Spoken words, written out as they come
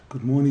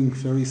Good morning.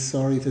 Very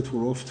sorry that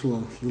we're off to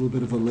a little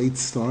bit of a late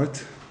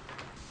start.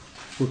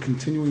 We're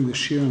continuing the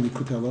shir on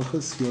Likutey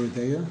Halakhos, Yoreh,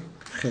 Deah,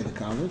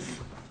 Chelek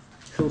Aleph,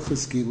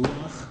 Hilkhos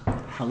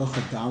Giluach,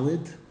 Halakha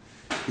Dalid.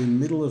 In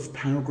middle of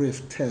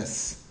paragraph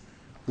Tes,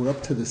 we're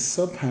up to the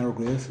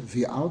subparagraph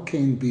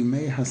V'alkein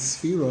bimei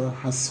hasfira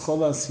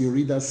hascholas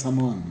yeridas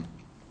hamon.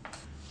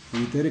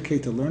 We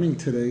dedicate the learning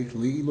today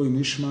Le'iloi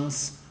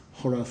Nishmas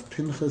Horav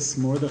Pinchas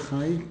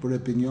Mordechai Bre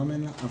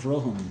Binyamin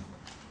Avraham.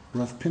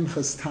 Rav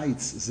Pinchas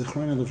Taitz,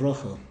 Zichrona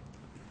Levracha,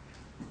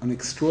 an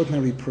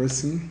extraordinary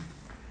person.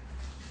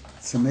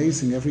 It's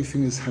amazing,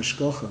 everything is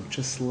hashgacha.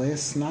 Just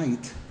last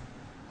night,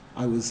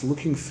 I was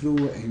looking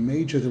through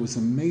there was a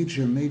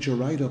major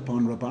write-up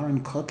on Rab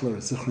Aaron Kotler,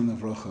 Zichrona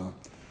Levracha,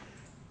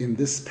 in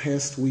this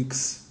past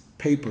week's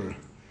paper.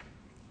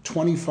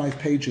 25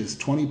 pages,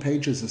 20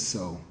 pages or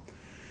so.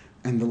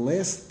 And the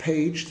last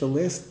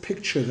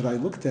picture that I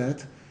looked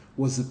at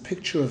was a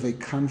picture of a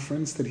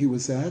conference that he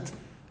was at,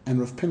 and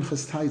Rav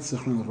Pinchas Taitz,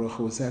 Zichrona Levracha,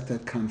 was at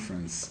that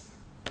conference.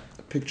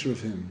 A picture of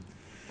him.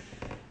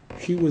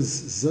 He was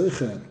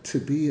zoche to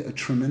be a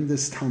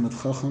tremendous Talmid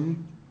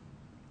Chacham.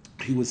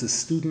 He was a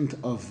student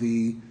of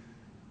the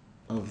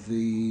Or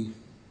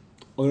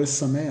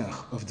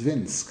Sameach of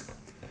Dvinsk,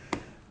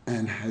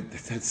 and had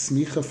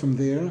smicha from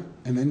there,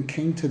 and then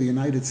came to the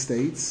United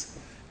States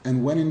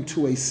and went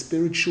into a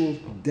spiritual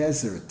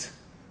desert,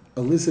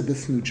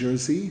 Elizabeth, New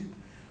Jersey,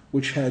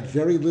 which had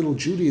very little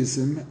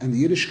Judaism, and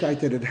the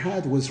Yiddishkeit that it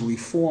had was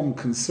Reform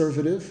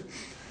conservative,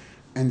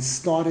 and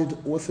started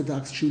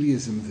Orthodox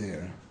Judaism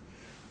there.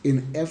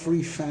 In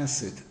every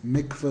facet,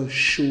 mikveh,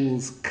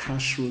 shuls,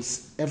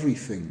 kashrus,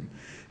 everything.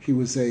 He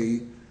was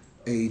a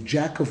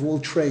jack of all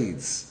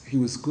trades. He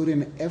was good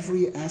in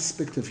every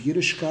aspect of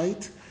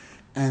Yiddishkeit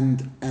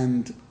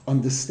and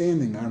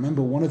understanding. I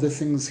remember one of the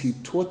things he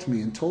taught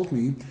me and told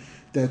me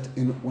that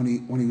when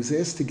he was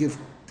asked to give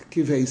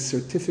a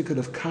certificate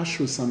of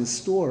kashrus on his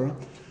store,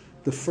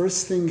 the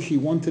first thing he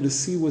wanted to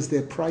see was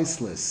their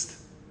price list.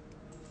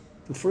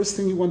 The first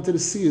thing he wanted to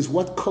see is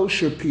what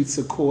kosher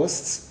pizza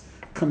costs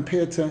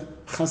compared to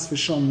chas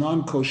v'shalom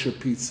non-kosher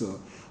pizza,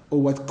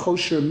 or what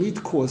kosher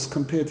meat costs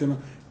compared to,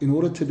 in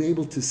order to be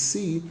able to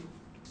see,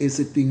 is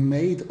it being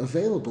made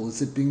available,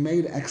 is it being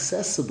made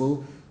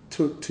accessible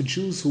to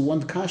Jews who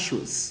want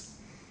kashrus.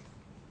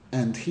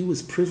 And he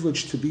was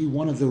privileged to be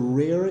one of the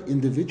rare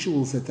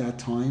individuals at that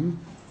time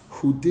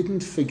who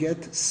didn't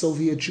forget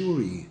Soviet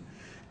Jewry,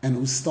 and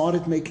who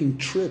started making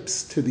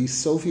trips to the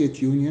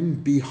Soviet Union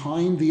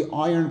behind the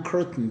Iron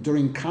Curtain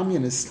during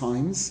communist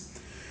times,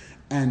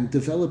 and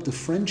developed a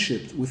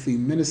friendship with the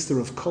Minister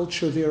of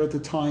Culture there at the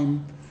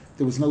time.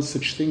 There was no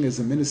such thing as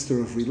a Minister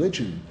of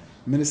Religion,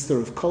 Minister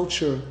of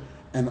Culture,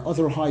 and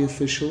other high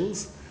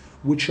officials,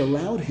 which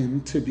allowed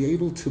him to be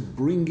able to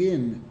bring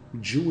in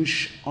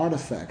Jewish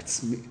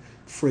artifacts.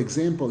 For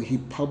example, he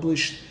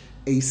published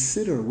a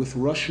siddur with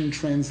Russian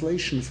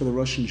translation for the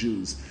Russian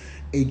Jews,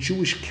 a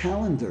Jewish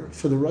calendar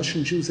for the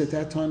Russian Jews at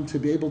that time to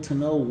be able to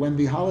know when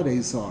the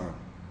holidays are.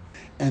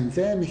 And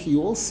then he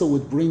also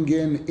would bring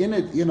in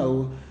it,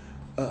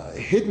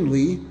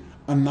 hiddenly,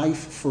 a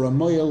knife for a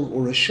moil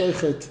or a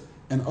shochet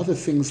and other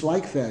things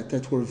like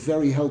that were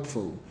very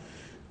helpful.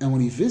 And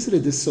when he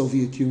visited the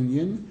Soviet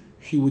Union,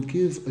 he would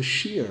give a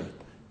shir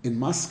in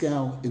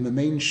Moscow, in the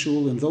main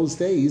shul. In those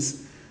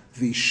days,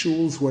 the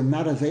shuls were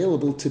not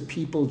available to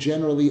people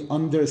generally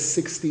under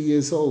 60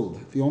 years old.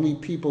 The only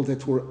people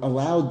that were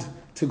allowed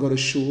to go to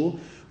shul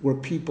were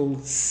people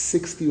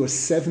 60 or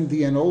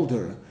 70 and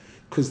older,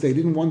 because they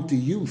didn't want the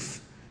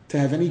youth to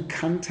have any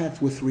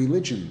contact with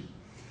religion.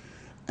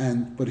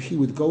 But he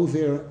would go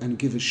there and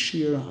give a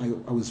shir.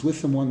 I was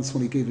with him once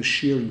when he gave a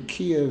shir in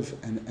Kiev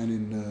and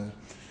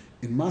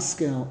in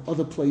Moscow,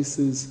 other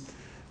places.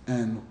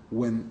 And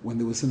when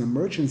there was an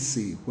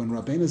emergency, when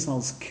Rabbeinu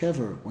Zal's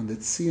kever, when the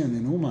Tzion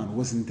in Uman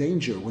was in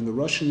danger, when the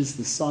Russians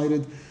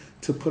decided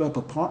to put up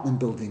apartment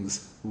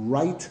buildings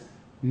right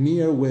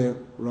near where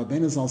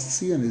Rabbeinu Zal's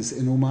Tzion is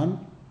in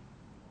Uman,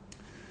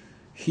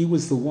 he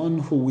was the one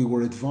who we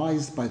were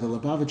advised by the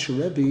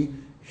Lubavitcher Rebbe,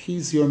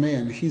 he's your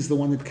man, he's the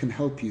one that can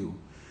help you.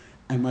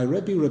 And my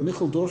Rebbe, Reb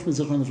Michal Dorfman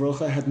Zichrona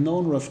Levracha, had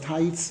known Rav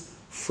Taitz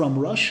from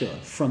Russia,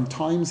 from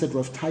times that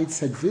Rav Taitz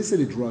had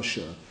visited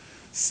Russia.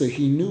 So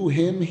he knew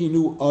him, he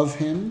knew of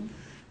him,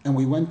 and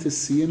we went to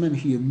see him, and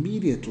he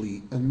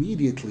immediately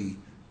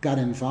got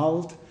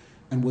involved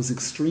and was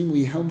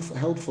extremely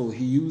helpful.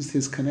 He used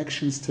his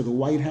connections to the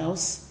White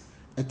House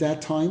at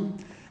that time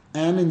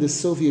and in the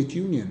Soviet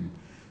Union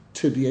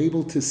to be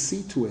able to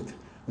see to it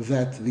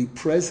that the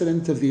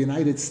President of the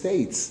United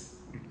States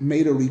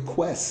made a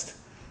request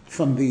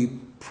from the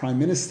Prime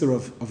Minister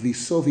of the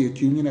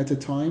Soviet Union at the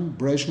time,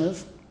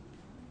 Brezhnev,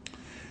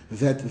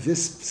 that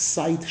this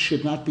site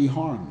should not be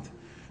harmed.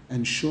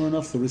 And sure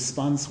enough, the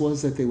response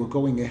was that they were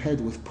going ahead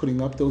with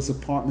putting up those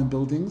apartment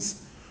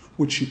buildings,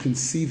 which you can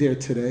see there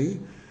today,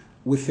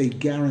 with a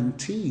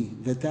guarantee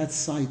that that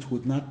site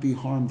would not be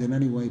harmed in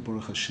any way,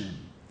 Baruch Hashem.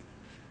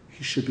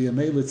 He should be a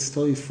meilitz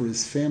toiv for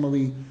his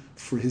family,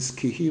 for his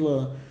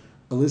kehila,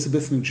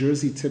 Elizabeth, New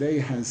Jersey today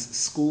has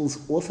schools,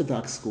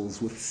 Orthodox schools,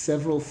 with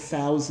several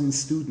thousand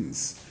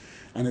students.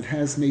 And it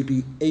has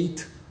maybe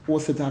 8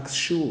 Orthodox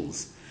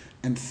shuls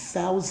and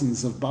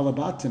thousands of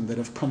balabatim that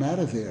have come out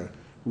of there,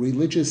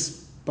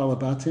 religious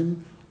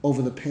balabatim,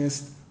 over the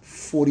past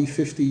 40,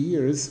 50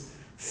 years,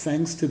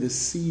 thanks to the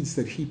seeds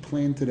that he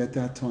planted at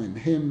that time.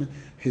 Him,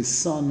 his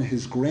son,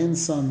 his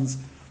grandsons,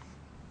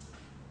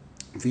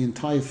 the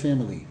entire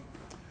family.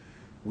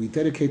 We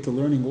dedicate the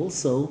learning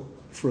also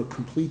for a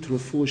complete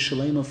refuah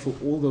shalema for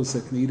all those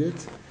that need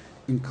it,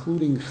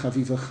 including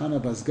Chaviva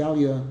Chana Bas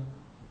Galia,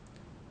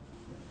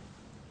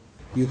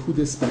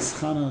 Yehudis Bas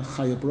Chana,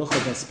 Chaya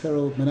Brocha Bas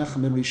Perel,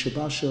 Menachem Ben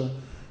Rishabasha,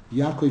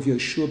 Yaakov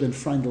Yeshua Ben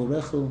Freindel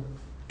Rechel,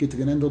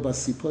 Gitgenendel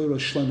Bas Sipoira,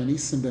 Shlomo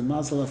Nisim Ben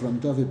Mazal, Avram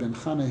David Ben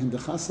Chana,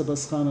 Hindechasa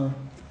Bas Chana,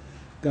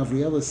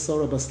 Gavriela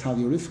Sora Bas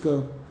Talia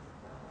Rivka,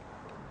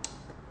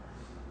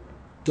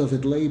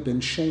 David Lei Ben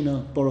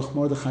Shena, Baruch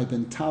Mordechai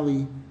Ben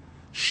Tali,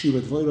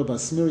 Shira Dvoira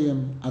Bas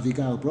Miriam,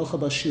 Avigail Brocha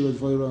Bas Shira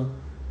Dvoira,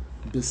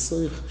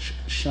 Besoich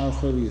Shar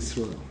Choli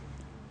Yisrael.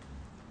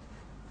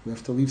 We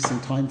have to leave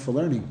some time for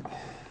learning.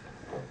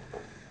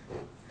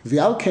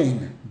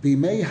 V'alkein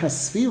b'mei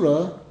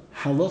hasfira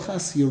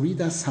halochas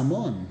yeridas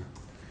hamon.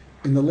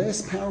 In the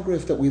last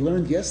paragraph that we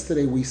learned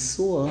yesterday, we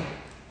saw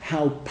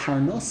how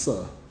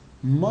parnasa,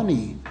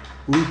 money,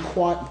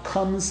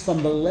 comes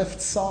from the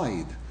left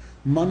side.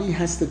 Money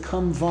has to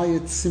come via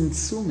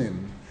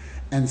tzimtzumim.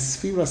 And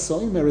Sfira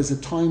Soimer is a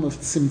time of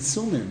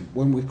tzimtzumim,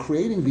 when we're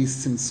creating these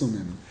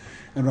tzimtzumim.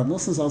 And Rav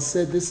Nasan Zal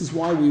said this is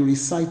why we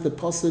recite the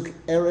pasuk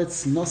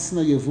Eretz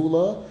Nosna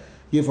Yevula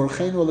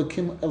Yevorchenu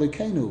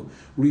Elokeinu,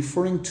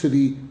 referring to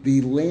the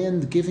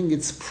land giving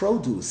its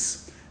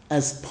produce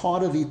as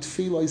part of the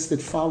tefillos that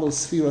follow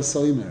Sfira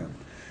Soimer.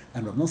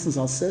 And Rav Nasan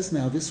Zal says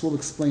now this will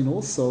explain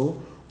also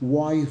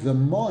why the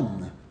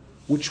mon,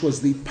 which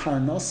was the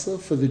parnasa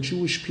for the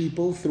Jewish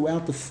people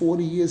throughout the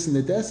 40 years in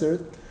the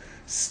desert,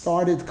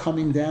 started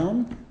coming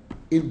down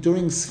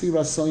during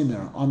Sfira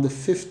Soimer on the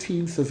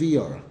 15th of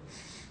Iyar.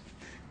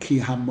 Ki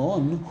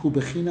hamon hu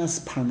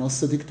bechinas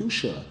parnasa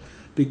dikdusha,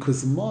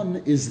 because mon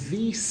is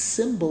the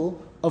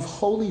symbol of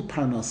holy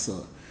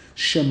parnasa.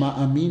 Shema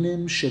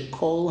aminim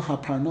shekol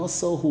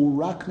haparnasa hu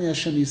rak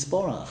me'Hashem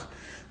yisborach.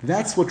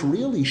 That's what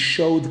really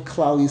showed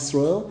Klal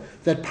Yisrael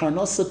that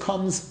parnasa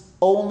comes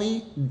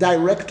only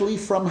directly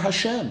from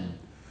Hashem.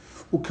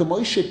 And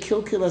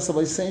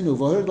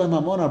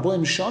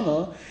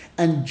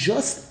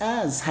just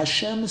as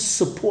Hashem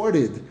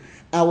supported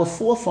our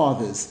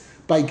forefathers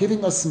by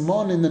giving us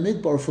mon in the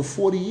midbar for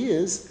 40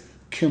 years,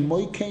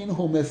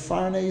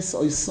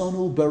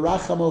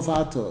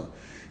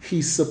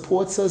 He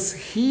supports us.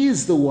 He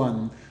is the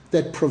one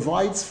that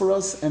provides for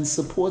us and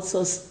supports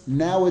us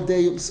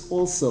nowadays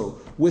also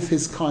with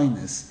His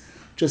kindness.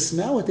 Just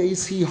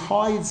nowadays, He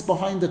hides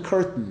behind a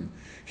curtain.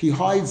 He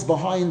hides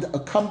behind a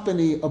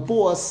company, a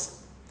boss,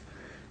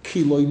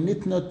 because the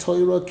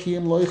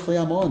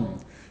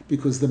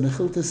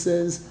Mechilta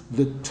says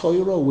the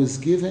Torah was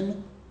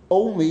given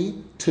only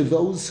to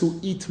those who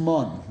eat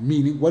mon.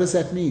 Meaning, what does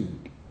that mean?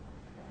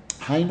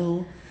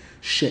 Hainu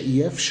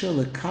she'yefsha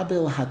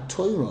lekabel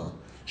haTorah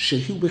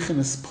shehu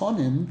b'chinas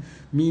ponim,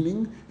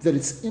 meaning that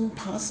it's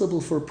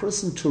impossible for a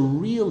person to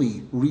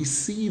really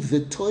receive the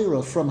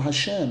Torah from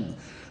Hashem.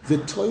 The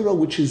Torah,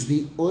 which is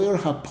the oir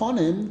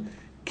haponim,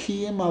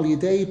 kiyem al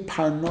yidei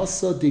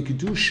parnasa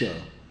dikdusha,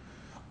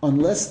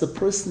 unless the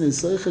person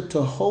is zeichet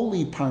to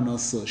holy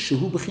parnasa,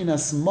 shehu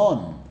b'chinas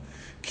mon,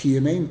 ki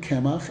im ein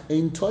kemach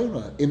ein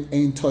Torah, im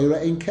ein Torah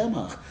ein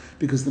kemach,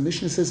 because the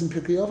Mishnah says in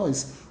Pirkei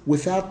Avos,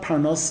 without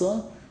parnasa,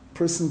 a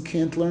person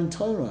can't learn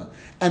Torah,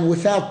 and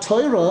without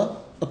Torah,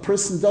 a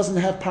person doesn't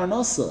have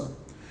parnasa.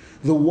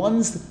 The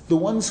ones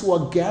who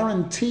are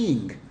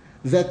guaranteeing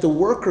that the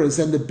workers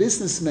and the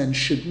businessmen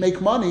should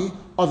make money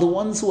are the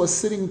ones who are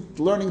sitting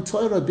learning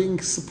Torah, being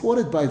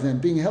supported by them,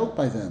 being helped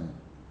by them.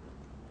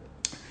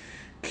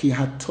 Ki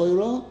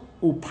ha-Torah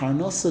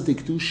u-parnasa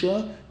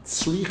dikdusha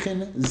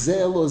tzrichin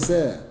zeh lo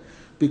zeh,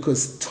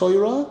 because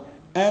Torah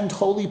and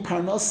holy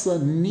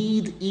parnasa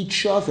need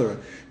each other.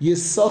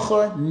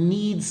 Yisachar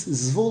needs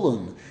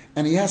Zvulun,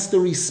 and he has to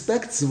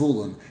respect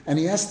Zvulun, and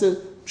he has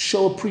to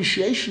show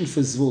appreciation for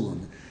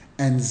Zvulun.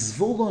 And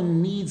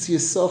Zvulun needs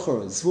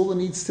Yisachar. Zvulun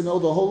needs to know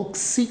the whole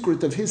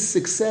secret of his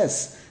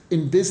success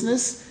in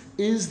business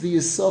is the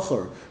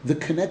Yisachar, the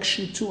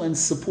connection to and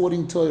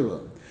supporting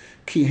Torah.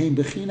 Ki heim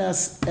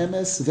bechinas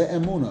emes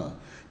ve'emuna,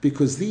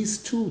 because these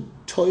two,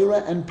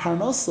 Torah and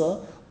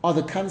Parnasa, are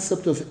the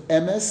concept of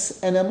emes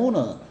and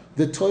emuna.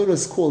 The Torah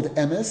is called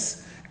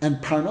emes, and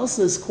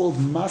Parnasa is called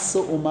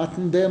masa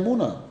umatan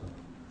be'emuna.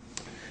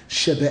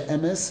 Shebe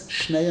emes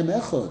shneim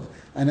echad.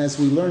 And as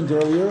we learned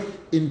earlier,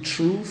 in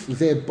truth,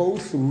 they're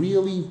both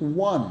really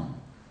one.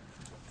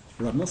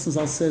 Rav Nasan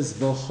Zal says,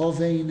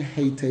 V'chovein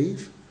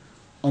heitev,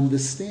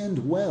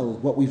 understand well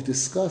what we've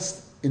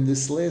discussed in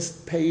this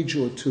last page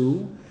or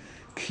two,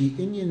 ki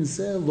inyan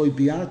zeh lo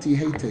biarti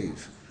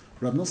heitev.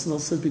 Rav Nasan Zal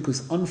says,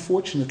 because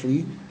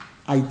unfortunately,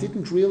 I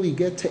didn't really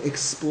get to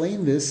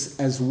explain this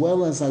as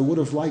well as I would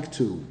have liked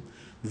to.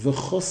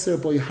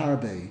 v'choser boy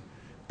harbe.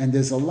 And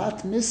there's a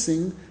lot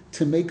missing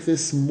to make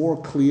this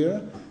more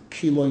clear.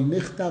 Ki lo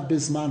nichtav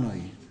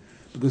bizmanoi.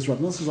 Because Rav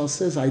Nosson Zal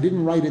says, I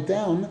didn't write it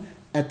down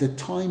at the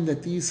time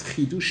that these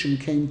chidushim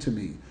came to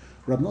me.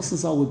 Rav Nosson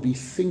Zal would be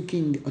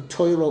thinking a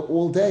Torah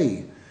all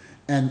day,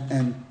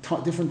 and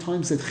different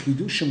times that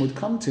chidushim would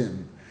come to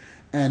him.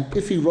 And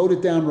if he wrote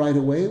it down right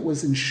away, it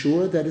was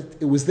ensured that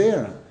it was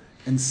there.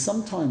 And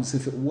sometimes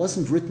if it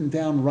wasn't written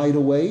down right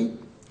away,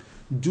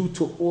 due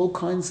to all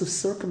kinds of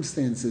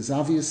circumstances,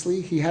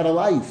 obviously he had a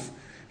life,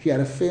 he had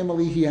a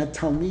family, he had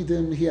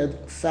talmidim, he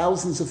had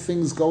thousands of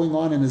things going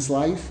on in his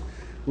life,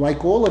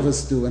 like all of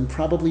us do, and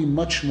probably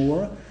much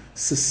more.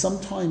 So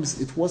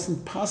sometimes it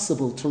wasn't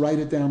possible to write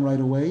it down right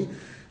away.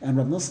 And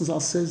Rav Nosson Zal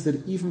says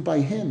that even by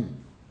him,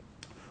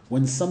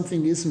 when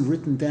something isn't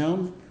written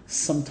down,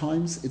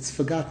 sometimes it's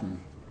forgotten.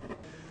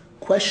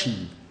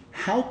 Question,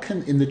 how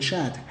can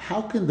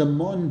the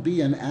mon be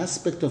an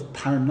aspect of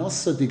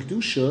parnasa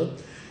dikdusha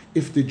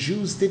if the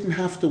Jews didn't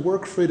have to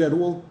work for it at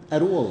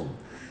all?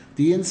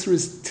 The answer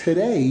is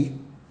today,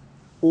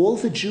 all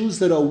the Jews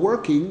that are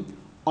working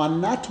are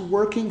not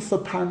working for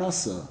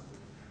parnasa.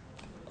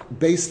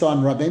 Based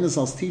on Rabbeinu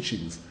Zal's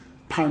teachings,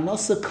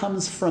 parnasa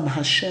comes from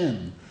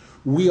Hashem.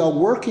 We are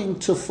working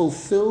to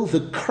fulfill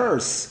the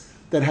curse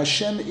that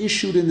Hashem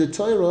issued in the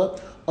Torah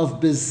of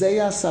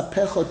bezeyas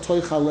apecha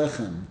toich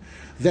alechem,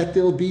 that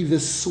there'll be the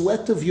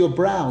sweat of your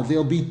brow,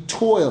 there'll be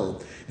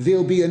toil,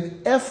 there'll be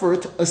an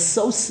effort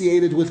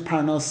associated with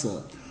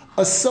parnasa.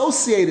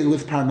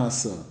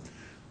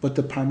 But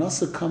the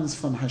parnasa comes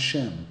from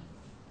Hashem.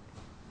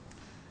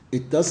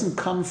 It doesn't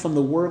come from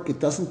the work, it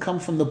doesn't come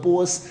from the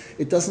boss,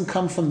 it doesn't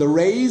come from the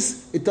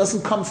raise, it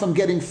doesn't come from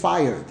getting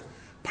fired.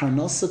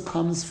 Parnasa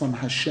comes from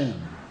Hashem.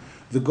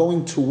 The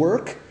going to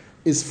work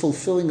is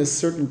fulfilling a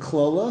certain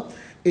klola.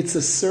 It's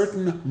a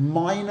certain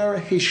minor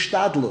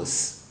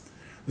hishtadlus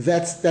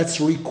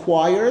that's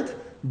required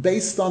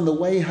based on the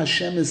way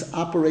Hashem is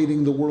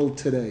operating the world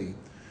today.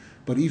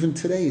 But even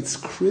today, it's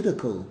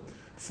critical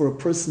for a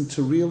person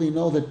to really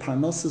know that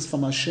parnasa is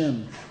from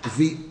Hashem.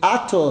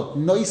 V'ato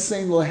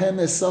noisein lohem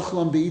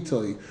esachlam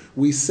beitoi.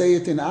 We say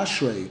it in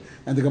Ashrei,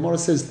 and the Gemara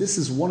says this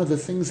is one of the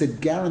things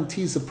that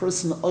guarantees a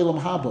person olam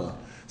haba,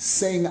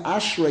 saying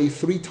Ashrei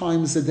 3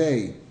 times a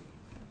day.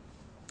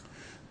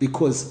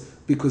 Because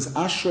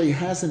Ashrei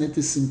has in it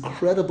this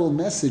incredible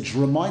message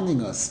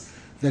reminding us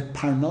that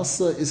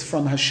parnasa is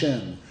from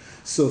Hashem.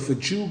 So if a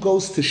Jew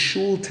goes to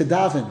shul to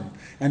daven,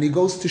 and he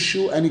goes to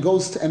shul and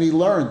he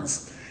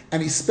learns,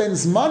 and he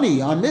spends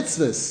money on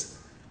mitzvahs,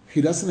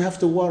 he doesn't have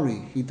to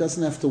worry.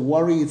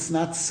 It's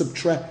not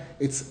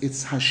subtract.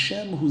 It's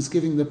Hashem who's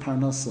giving the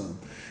parnasa,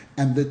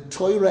 and the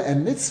Torah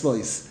and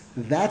mitzvahs.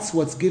 That's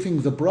what's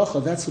giving the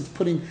bracha. That's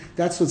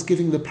what's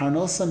giving the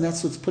parnasa, and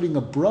that's what's putting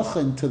a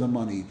bracha into the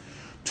money.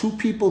 2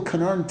 people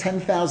can earn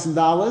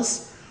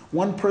 $10,000.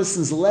 One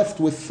person's left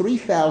with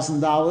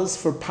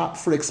 $3,000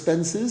 for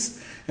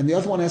expenses, and the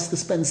other one has to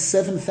spend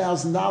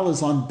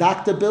 $7,000 on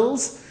doctor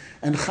bills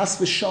and chas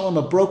v'shalom,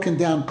 a broken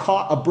down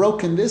car, a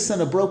broken this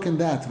and a broken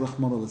that.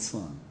 Rahman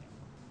al-Islam.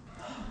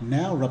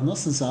 Now Rav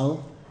Nosson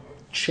Zal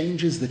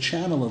changes the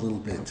channel a little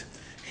bit.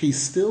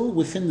 He's still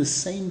within the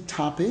same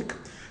topic,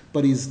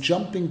 but he's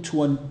jumping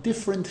to a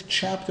different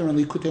chapter in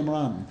Likutey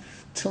Moharan.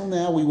 Till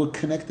now we were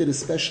connected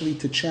especially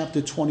to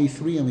chapter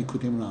 23 in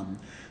Likutey Moharan.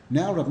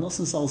 Now Rav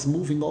Nosson Zal is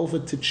moving over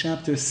to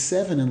chapter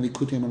 7 in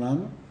Likutey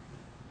Moharan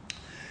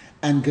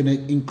and going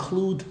to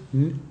include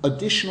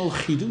additional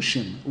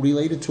chidushim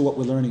related to what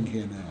we're learning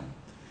here now.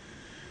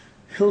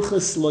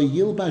 Hilkhos lo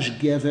yilbash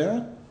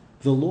gever,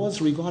 the laws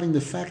regarding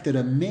the fact that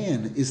a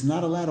man is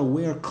not allowed to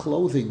wear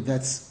clothing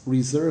that's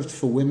reserved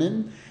for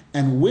women,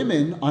 and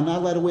women are not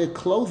allowed to wear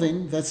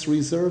clothing that's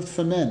reserved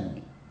for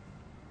men.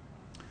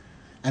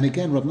 And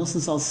again, Rav Nosson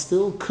Zal is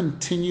still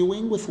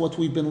continuing with what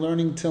we've been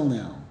learning till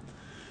now.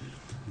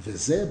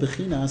 V'zeh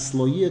b'chinas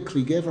lo yeh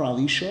kli gever al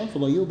isha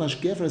v'lo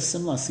yilbash gever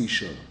simlas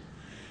isha.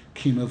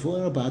 Ki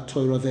mavor ba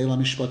Torah ve'la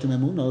mishpatim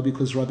emunah,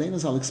 because Rabbeinu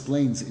Zal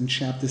explains in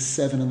chapter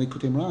 7 in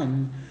Likutey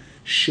Moharan,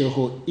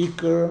 sheho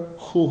ikar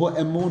hu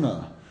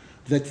emunah,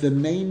 that the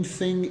main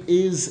thing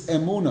is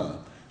emunah,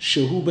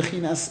 shehu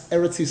b'chinas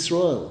Eretz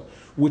Yisrael,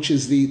 which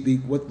is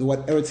what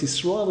Eretz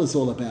Yisrael is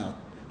all about.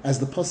 As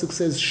the pasuk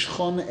says,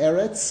 Shchon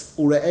Eretz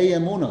Ure'ei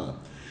Emunah,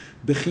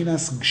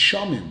 Bechinas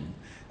Gshamim,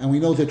 and we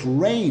know that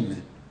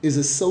rain is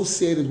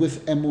associated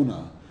with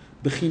Emunah,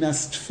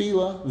 Bechinas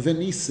Tefillah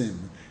Venisim,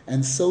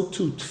 and so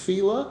too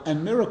Tefillah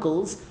and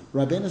miracles.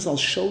 Rabbeinu Zal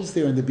shows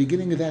there in the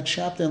beginning of that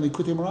chapter in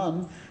Likutey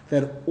Moharan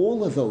that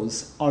all of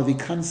those are the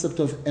concept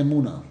of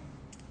Emunah.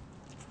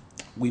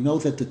 We know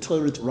that the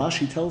Torah,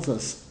 Rashi tells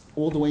us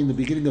all the way in the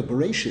beginning of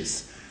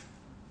Bereshis,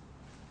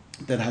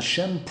 that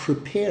Hashem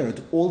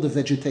prepared all the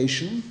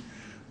vegetation,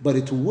 but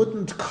it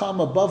wouldn't come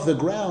above the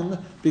ground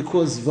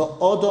because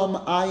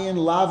v'odom ayin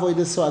lavoy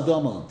deso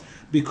adoma,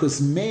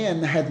 because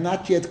man had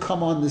not yet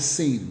come on the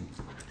scene.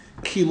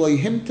 Ki lo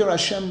yihimter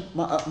Hashem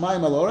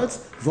ma'im al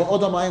oretz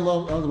v'odom ayin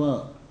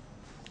lo.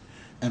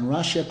 And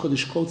Rashi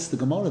HaKodesh quotes the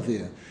Gemara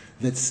there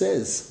that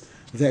says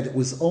that it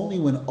was only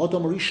when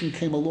Adam Rishon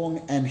came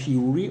along and he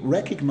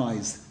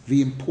recognized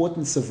the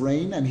importance of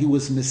rain and he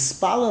was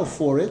mispala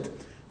for it,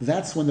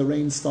 that's when the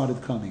rain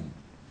started coming.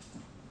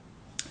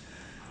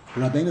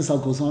 Rabbeinu Zal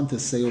goes on to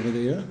say over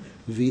there,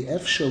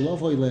 V'ef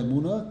shelovoi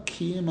le'emuna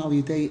kiyim al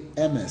yidei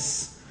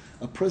emes.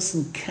 A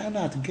person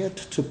cannot get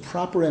to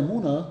proper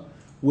emuna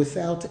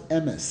without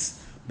emes.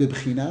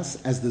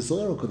 Bibchinas, as the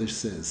Zohar Kodesh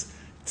says,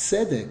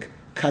 tzedek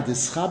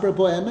kadischaber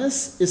bo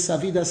emes is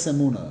avidas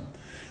emuna.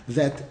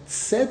 That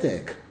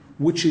tzedek,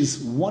 which is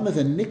one of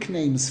the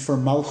nicknames for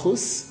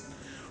Malchus,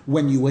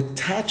 when you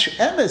attach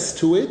emes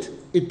to it,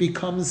 it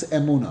becomes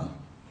emuna.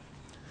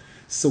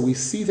 So we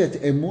see that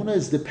emuna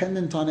is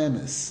dependent on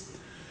emes.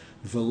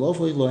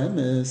 V'lovoi lo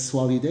emes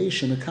walidei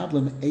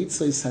shemekablim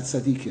eitzos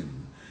hatzadikim.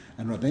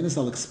 And Rabbeinu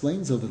Zal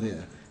explains over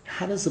there,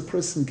 how does a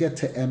person get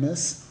to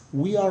emes?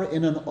 We are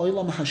in an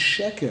olam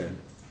hasheker.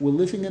 We're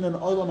living in an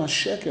olam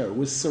hasheker.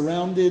 We're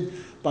surrounded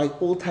by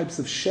all types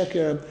of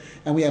sheker,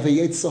 and we have a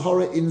Yetzer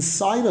Hara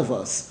inside of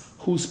us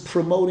who's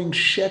promoting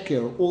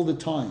sheker all the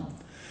time.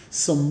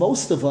 So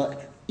most of us,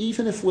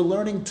 even if we're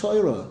learning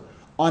Torah,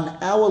 on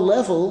our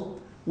level,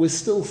 we're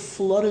still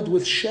flooded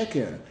with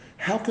sheker.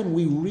 How can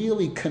we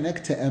really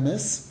connect to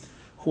emes?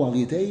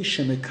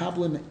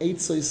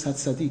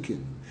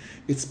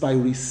 It's by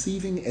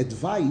receiving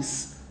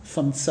advice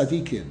from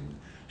tzadikim.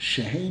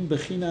 Shehein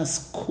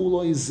bechinas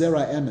kuloi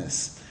zera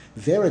emes.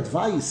 Their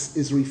advice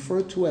is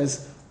referred to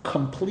as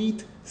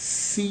complete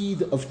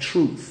seed of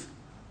truth.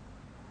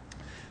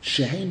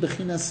 Shehein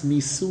bechinas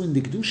nisu in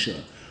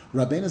dikdusha.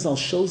 Rabbeinu Zal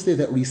shows there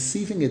that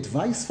receiving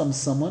advice from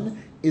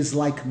someone is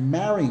like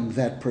marrying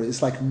that person.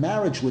 It's like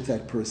marriage with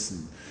that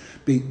person.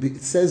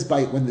 It says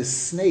when the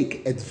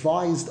snake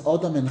advised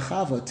Adam and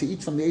Chava to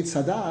eat from the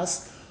Eitz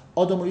Hadas,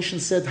 Adam Rishon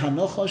said,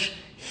 Hanochosh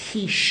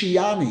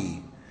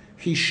hishiani.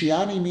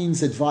 Hishiani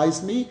means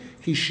advise me.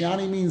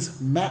 Hishiani means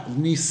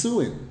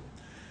nisuin.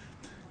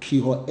 Ki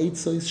ho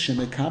eitzos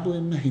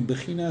shemekablim hin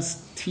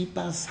bechinas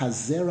tipas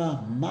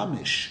hazera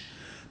mamish.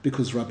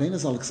 Because Rabbeinu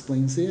Zal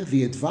explains there,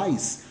 the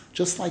advice,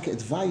 just like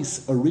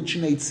advice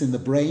originates in the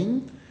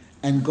brain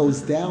and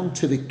goes down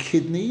to the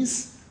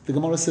kidneys, the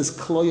Gemara says,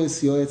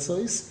 kloyos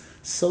yoetzos,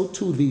 so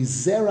too the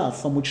zera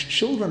from which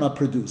children are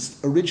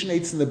produced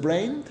originates in the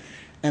brain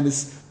and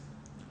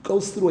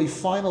goes through a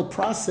final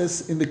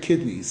process in the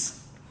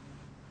kidneys.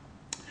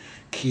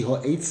 Ki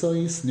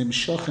ha'etzois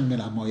nimshochen min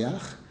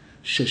hamoyach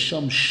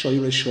shesham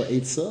shoyresh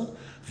ha'etza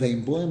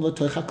ve'im boim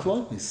l'toich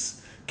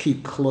ha'kloyos ki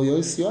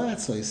kloyos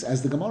yoetzois,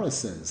 as the Gemara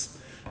says,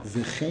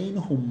 v'chein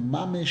hu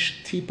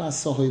mamish tipa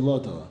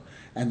sohoilodo,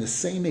 and the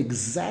same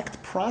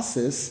exact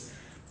process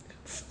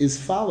is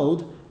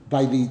followed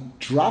by the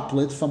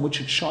droplet from which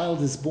a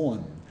child is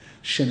born.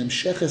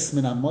 Shenimsheches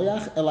min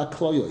hamoyach el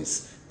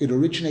ha'kloyos. It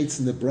originates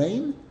in the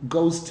brain,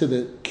 goes to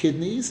the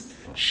kidneys,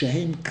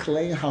 shehem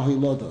klei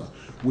hahiloda,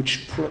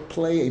 which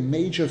play a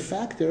major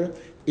factor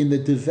in the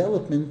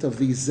development of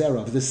the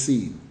zera, of the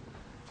seed.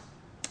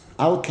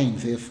 Al kain,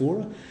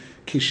 therefore,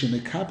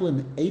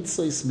 kishemekablim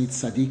eitzos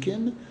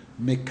mitzadikim,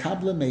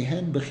 mekablim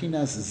mehem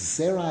bechinas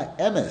zera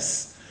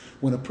emes.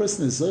 When a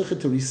person is zoche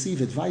to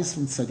receive advice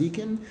from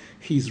tzadikim,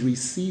 he's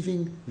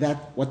receiving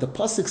that, what the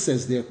pasuk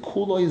says there,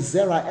 kuloi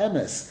zera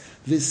emes,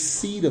 this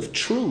seed of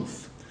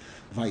truth.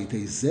 And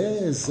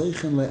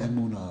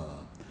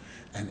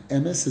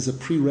emes is a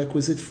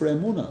prerequisite for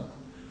emunah.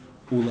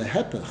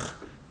 Ulehepech,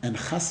 and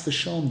chas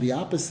v'sholom, the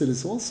opposite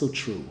is also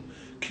true.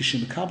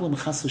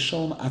 Kishimekablim chas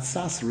v'sholom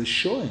atzas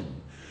rishoim.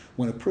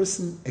 When a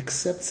person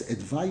accepts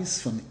advice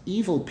from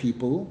evil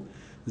people,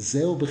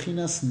 zeo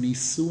bechinas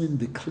nisuin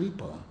de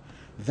klipa.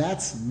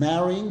 That's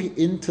marrying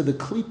into the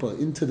klipa,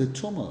 into the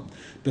tumah.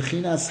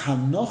 Bechinas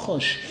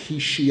hanochosh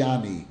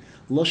hishiani,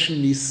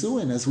 loshin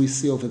nisuin, as we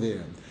see over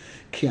there.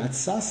 Ki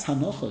atzas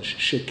hanochosh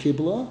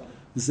shekibla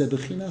ze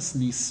bechinas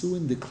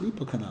nisuin de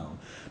klipa kanal.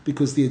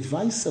 Because the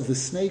advice of the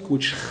snake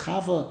which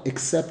Chava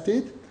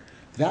accepted,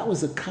 that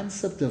was a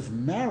concept of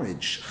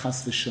marriage,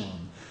 chas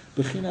v'shalom.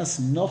 Bechinas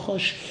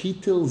nochosh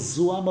hitil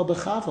zuama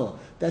bechava.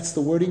 That's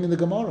the wording in the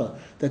Gemara,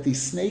 that the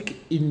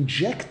snake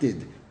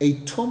injected a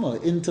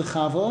tumah into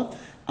Chava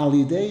al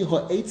yidei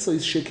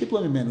ha'etzos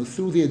shekibla mimenu,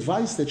 through the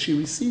advice that she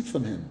received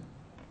from him.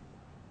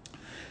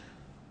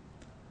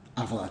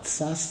 Aval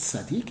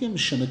atzas tzadikim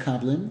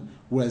shemekablim,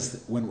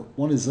 whereas when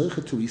one is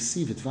zoche to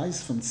receive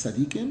advice from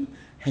tzadikim,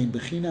 hein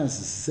bechinas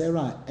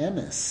zera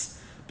emes,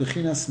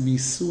 bechinas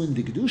nisuin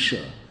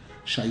digdusha,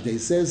 shaydei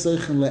zeh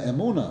zochen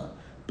le'emuna,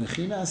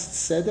 bechinas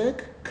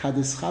tzedek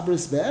kadis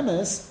chabris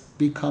be'emes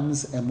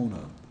becomes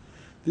emuna.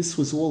 This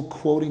was all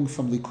quoting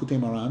from Likutey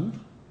Moharan.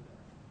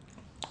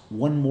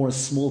 One more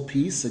small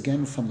piece,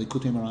 again from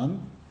Likutey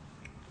Moharan.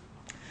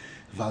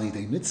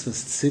 Validei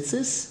mitzvahs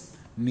tzitzis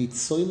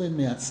nitzoilin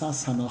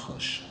me'atzas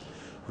hanochosh.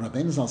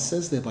 Rabbeinu Zal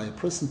says that by a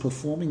person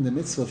performing the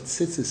mitzvah of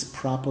tzitzis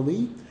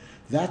properly,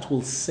 that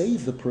will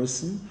save the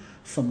person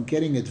from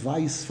getting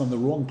advice from the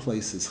wrong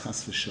places,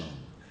 chas v'shalom.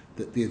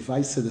 The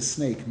advice of the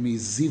snake, mi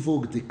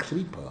zivug de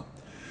klipa,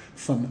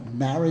 from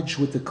marriage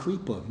with the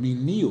klipa, mi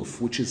niyuf,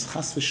 which is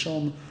chas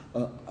v'shalom,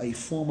 a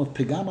form of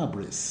pigama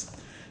bris.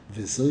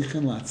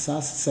 V'zoichen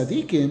latzas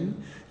tzadikim,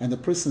 and the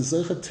person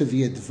zoicha to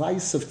the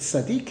advice of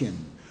tzadikim,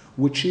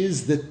 which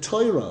is the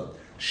Torah,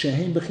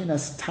 shehem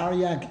bechinas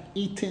taryag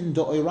itin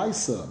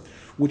do'oraisa,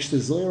 which the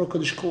Zohar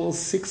HaKadosh calls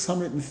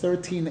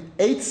 613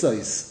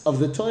 eitzos of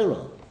the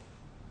Torah.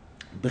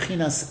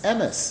 Bechinas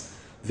emes,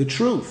 the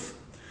truth.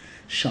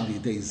 Shal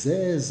yidei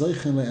zeh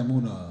zoichen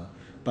le'emuna,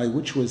 by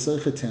which we're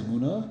zoicha to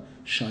emuna,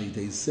 shal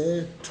yidei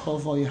zeh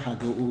tovoi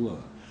haga'ula,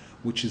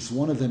 which is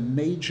one of the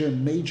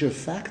major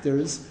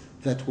factors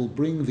that will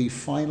bring the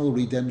final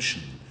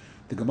redemption.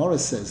 The Gemara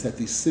says that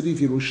the city of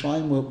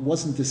Yerushalayim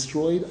wasn't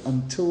destroyed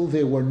until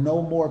there were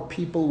no more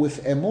people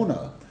with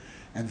emunah,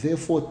 and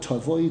therefore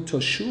tavoi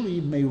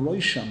toshuri meiroi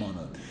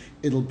shamana.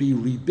 It'll be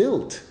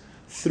rebuilt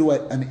through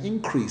an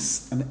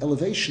increase, an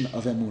elevation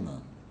of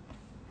emunah.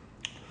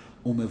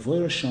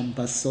 Umevoyer sham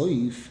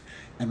basoif,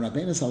 and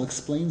Rabbeinu Zal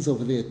explains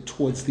over there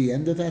towards the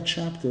end of that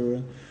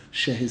chapter,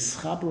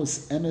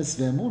 shehischabros emes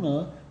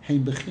ve'emunah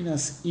heim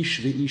bechinas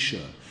ish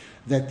ve'isha,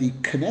 that the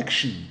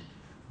connection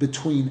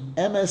between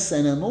emes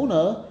and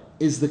emunah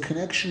is the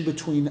connection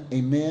between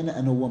a man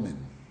and a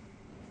woman.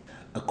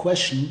 A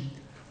question,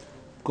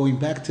 going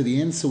back to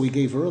the answer we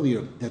gave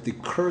earlier, that the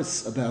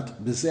curse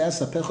about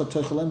B'zeas apecha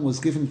toichalem was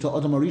given to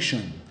Adam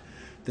Arishon.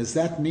 Does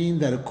that mean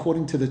that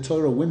according to the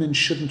Torah, women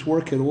shouldn't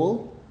work at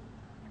all?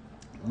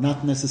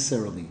 Not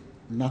necessarily.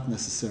 Not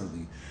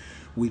necessarily.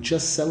 We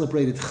just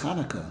celebrated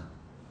Hanukkah a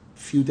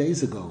few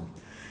days ago,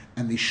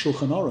 and the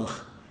Shulchan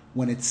Aruch,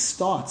 when it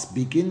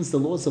begins the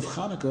laws of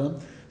Hanukkah,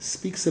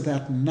 speaks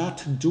about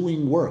not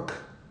doing work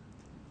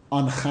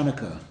on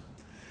Hanukkah.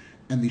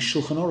 And the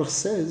Shulchan Aruch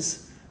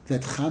says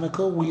that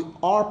Hanukkah we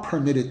are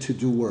permitted to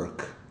do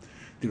work.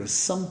 There are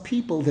some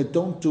people that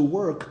don't do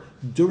work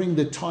during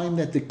the time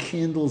that the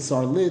candles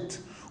are lit,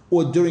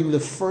 or during the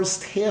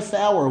first half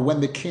hour when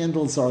the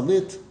candles are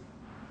lit.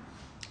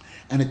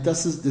 And it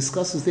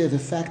discusses there the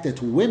fact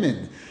that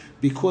women,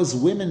 because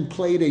women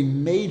played a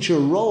major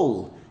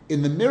role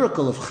in the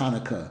miracle of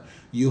Hanukkah,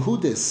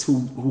 Yehudis,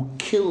 who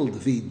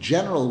killed the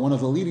general, one of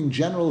the leading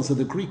generals of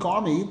the Greek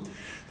army,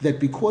 that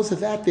because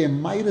of that there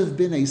might have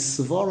been a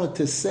svara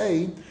to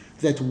say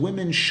that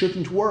women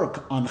shouldn't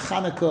work on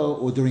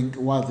Hanukkah or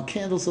while the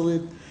candles are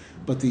lit.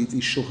 But the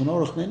Shulchan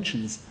Aruch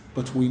mentions,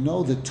 but we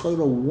know that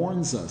Torah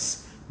warns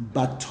us,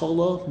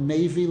 Batola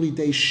mevi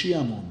lidei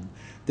shiamun,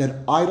 that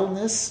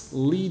idleness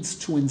leads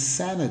to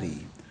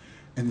insanity.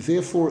 And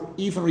therefore,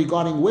 even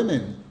regarding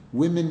women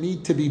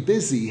need to be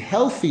busy,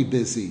 healthy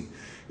busy.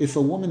 If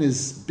a woman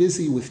is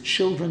busy with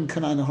children,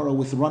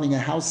 with running a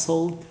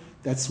household,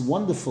 that's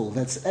wonderful,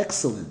 that's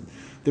excellent.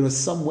 There are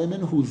some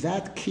women who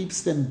that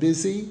keeps them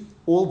busy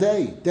all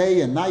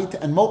day and night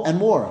and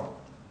more.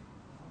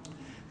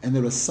 And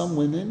there are some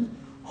women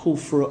who,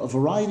 for a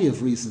variety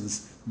of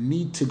reasons,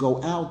 need to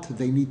go out,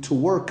 they need to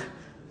work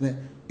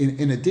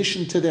in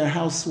addition to their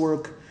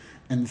housework.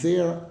 And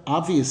there,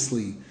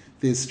 obviously,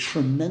 there's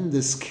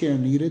tremendous care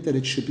needed, that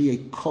it should be a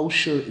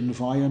kosher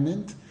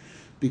environment,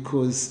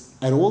 because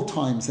at all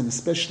times, and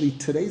especially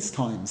today's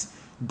times,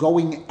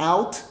 going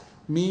out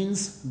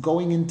means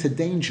going into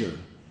danger.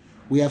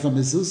 We have a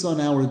mezuzah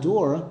on our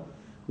door.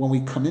 When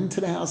we come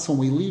into the house, when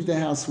we leave the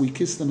house, we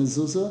kiss the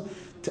mezuzah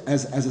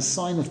as a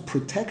sign of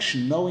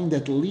protection, knowing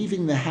that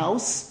leaving the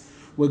house,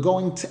 we're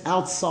going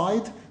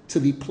outside to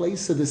the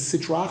place of the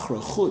sitra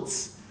achra,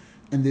 chutz,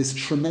 and there's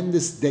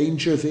tremendous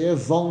danger there,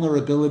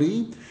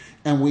 vulnerability,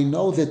 and we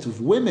know that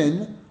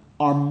women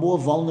are more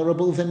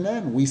vulnerable than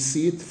men. We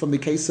see it from the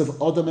case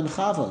of Adam and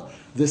Chava.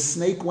 The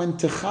snake went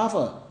to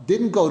Chava,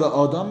 didn't go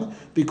to Adam,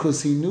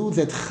 because he knew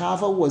that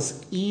Chava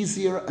was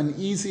an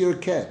easier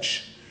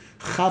catch.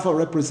 Chava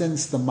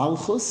represents the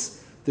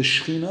Malchus, the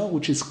Shechina,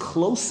 which is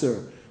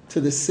closer to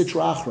the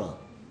Sitra Achra.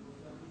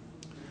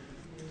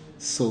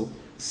 So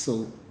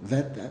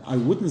that I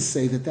wouldn't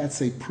say that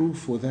that's a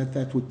proof, or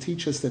that would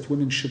teach us that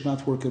women should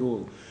not work at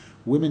all.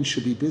 Women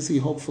should be busy,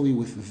 hopefully,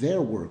 with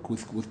their work,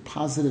 with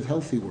positive,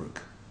 healthy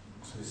work.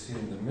 So we see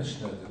in the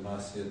Mishnah, the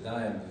Masya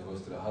Daim, that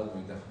goes to the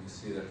husband, we definitely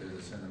see that there's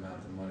a certain amount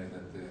of money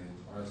that they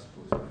are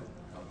supposed to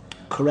help her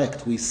out.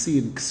 Correct. We see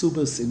in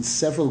Ksubas, in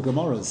several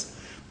Gemaras,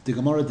 the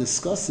Gemara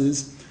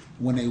discusses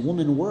when a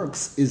woman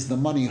works, is the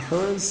money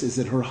hers, is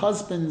it her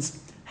husband's,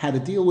 how to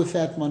deal with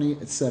that money,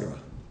 etc.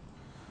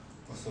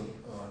 Also,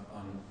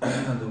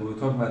 we were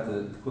talking about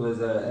the Kulei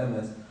Zera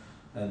Emes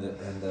and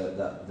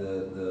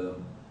the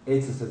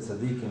Eitzes at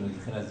Tzadikim and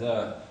B'chinas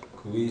Zera.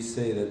 Could we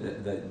say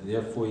that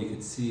therefore you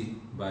could see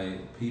by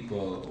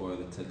people or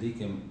the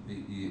Tzadikim,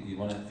 if you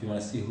want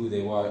to see who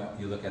they are,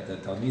 you look at the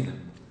Talmidim,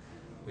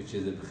 which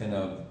is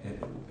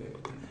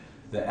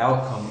the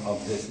outcome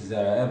of this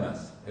Zera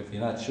Emes. If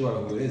you're not sure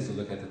who it is, you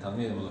look at the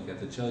Talmidim or look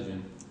at the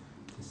children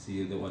to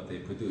see what they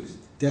produced.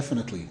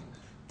 Definitely.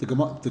 The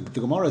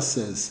Gemara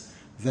says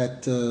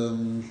that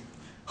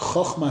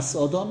Chochmas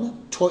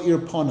Adam To'ir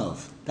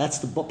Ponov. That's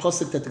the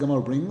pasuk that the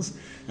Gemara brings.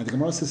 And the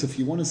Gemara says if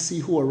you want to see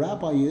who a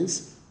rabbi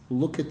is,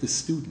 look at the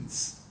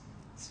students.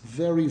 It's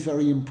very,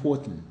 very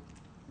important.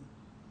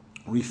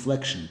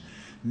 Reflection.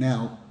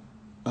 Now,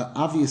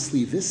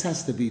 Obviously, this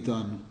has to be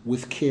done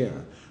with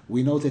care.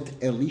 We know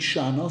that Elisha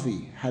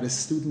Hanavi had a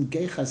student,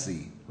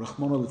 Gehazi,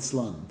 Rachmana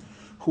litzlan,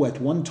 who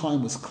at one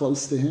time was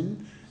close to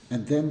him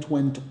and then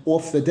went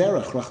off the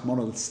derech,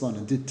 Rachmana litzlan,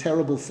 and did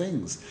terrible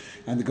things.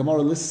 And the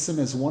Gemara lists him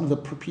as one of the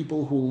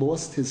people who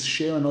lost his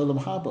share in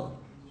Olam Haba.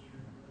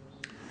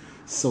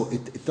 So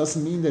it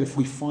doesn't mean that if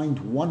we find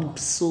one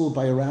psul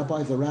by a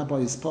rabbi, the rabbi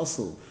is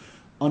puzzle.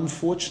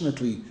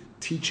 Unfortunately,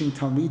 teaching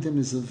Talmidim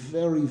is a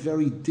very,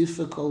 very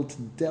difficult,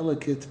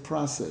 delicate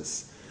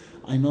process.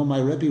 I know my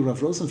Rebbe,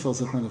 Rav Rosenfeld,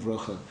 Zechron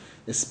Livrocha,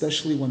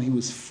 especially when he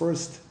was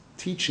first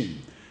teaching,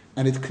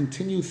 and it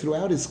continued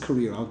throughout his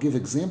career. I'll give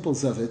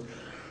examples of it.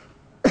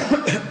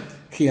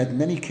 He had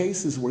many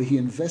cases where he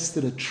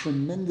invested a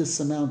tremendous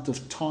amount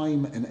of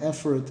time and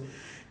effort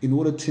in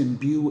order to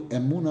imbue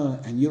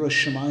emunah and Yoreh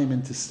Shemayim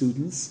into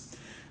students.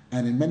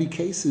 And in many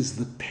cases,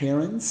 the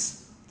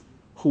parents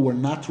who were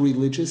not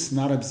religious,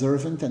 not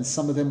observant, and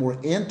some of them were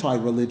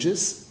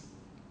anti-religious,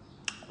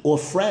 or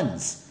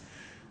friends,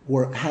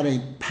 had a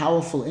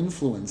powerful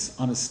influence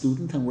on a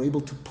student and were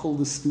able to pull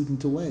the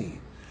student away.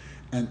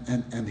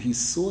 And he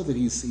saw that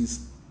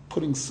he's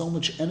putting so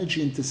much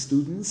energy into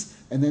students,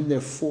 and then they're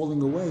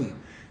falling away.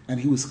 And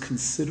he was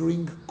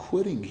considering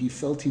quitting. He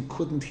felt he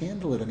couldn't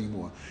handle it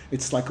anymore.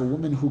 It's like a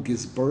woman who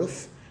gives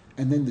birth,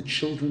 and then the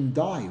children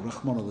die,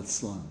 Rachmana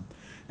litzlan.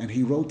 And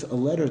he wrote a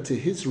letter to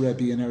his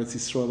Rebbe in Eretz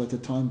Yisrael at the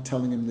time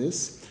telling him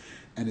this.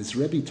 And his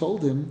Rebbe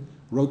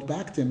wrote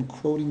back to him,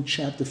 quoting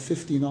chapter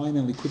 59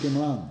 in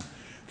Likutey,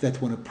 that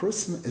when a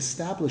person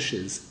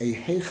establishes a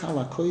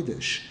Heichal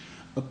HaKodesh,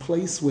 a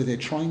place where they're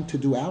trying to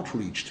do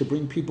outreach, to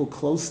bring people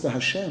close to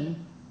Hashem,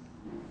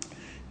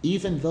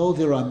 even though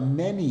there are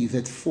many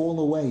that fall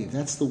away,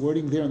 that's the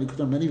wording there in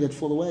Likutey, many that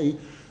fall away,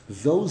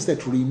 those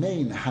that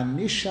remain,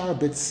 Hanishar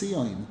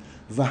Betzion,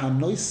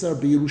 V'hanoisar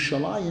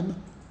B'Yerushalayim,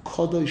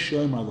 Kodosh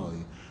Yoim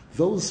Aloi,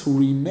 those who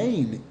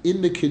remain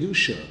in the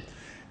Kedusha,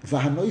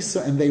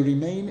 V'hanoisar, and they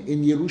remain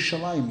in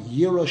Yerushalayim,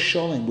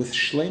 Yerushalayim, with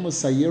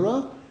Shleimus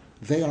HaYira,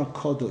 they are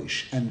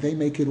Kodosh, and they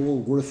make it all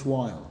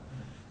worthwhile.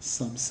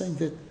 So I'm saying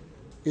that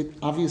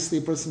obviously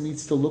a person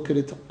needs to look at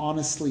it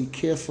honestly,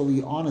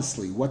 carefully,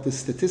 honestly, what the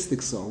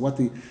statistics are, what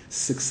the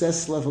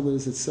success level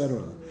is,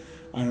 etc.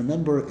 I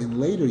remember in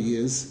later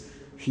years,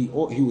 he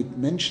would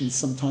mention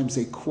sometimes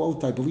a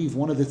quote, I believe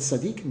one of the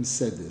tzaddikim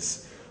said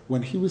this,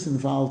 when he was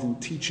involved in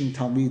teaching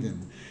Talmidim.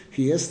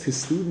 He asked his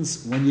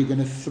students, when you're going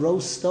to throw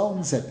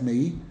stones at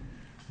me,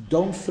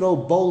 don't throw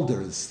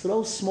boulders,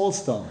 throw small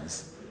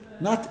stones.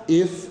 Not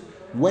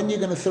when you're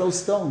going to throw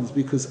stones,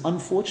 because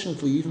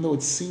unfortunately, even though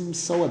it seems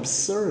so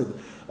absurd,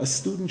 a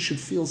student should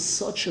feel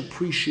such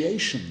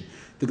appreciation.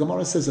 The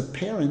Gemara says a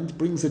parent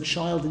brings a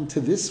child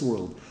into this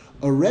world.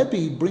 A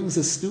Rebbe brings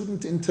a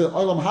student into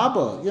Olam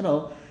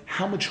Haba.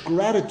 How much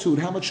gratitude,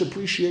 how much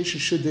appreciation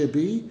should there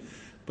be?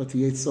 But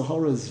the Yetzer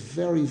Hara is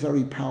very,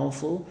 very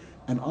powerful.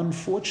 And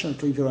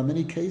unfortunately, there are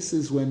many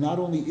cases where not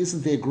only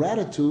isn't there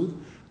gratitude,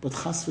 but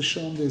chas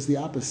v'shalom, there's the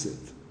opposite.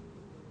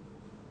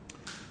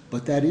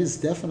 But that is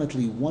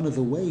definitely one of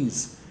the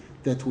ways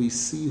that we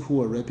see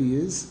who a Rebbe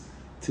is,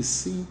 to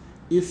see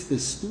if the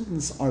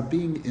students are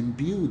being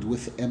imbued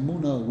with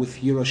emunah,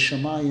 with Yoreh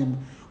Shemayim,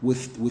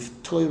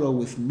 with Torah,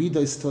 with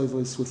midas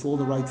tovos, with all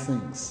the right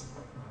things.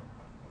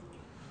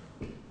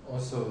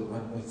 Also,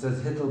 when it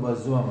says Hittel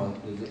Bazuama,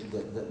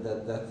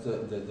 that's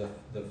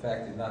the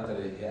fact is not that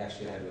he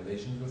actually had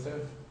relations with her?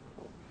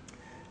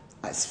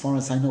 As far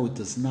as I know, it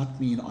does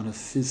not mean on a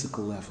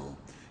physical level.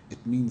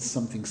 It means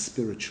something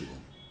spiritual.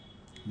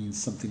 It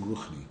means something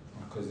ruchni.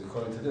 Because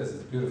according to this,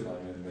 it's beautiful.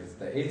 I mean, it's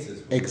the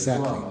eitzes.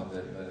 Exactly.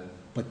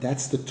 But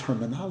that's the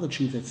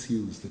terminology that's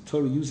used. The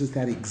Torah uses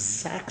that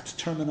exact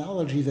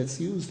terminology that's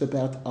used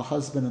about a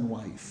husband and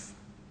wife.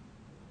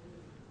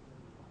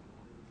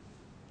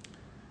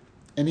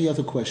 Any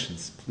other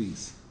questions,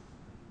 please?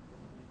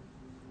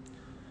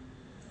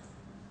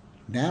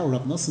 Now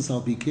Rav Nasan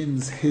Zal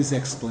begins his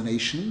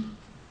explanation,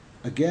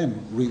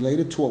 again,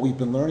 related to what we've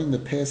been learning the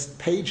past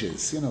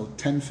pages,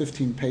 10,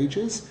 15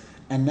 pages,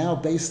 and now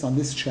based on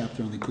this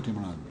chapter in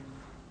Likutey.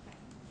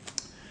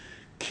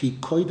 Ki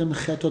koidem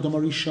chet Adam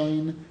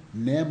harishoin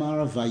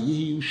ne'emar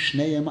vayiyu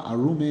shneim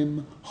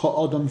arumim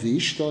ha'adam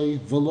v'ishtoi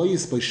v'lo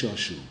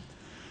yisboshoshu.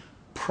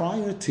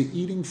 Prior to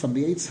eating from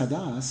the Eitz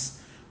Hadas,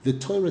 the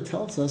Torah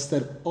tells us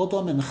that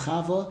Adam and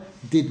Chava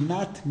did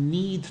not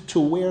need to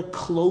wear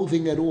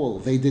clothing at all.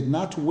 They did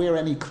not wear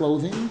any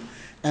clothing,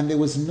 and there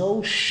was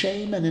no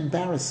shame and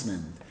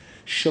embarrassment.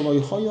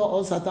 Shelo hoya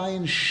oz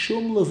adayin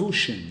shum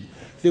levushin.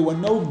 There were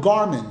no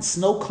garments,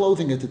 no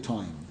clothing at the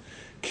time.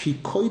 Ki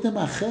koidem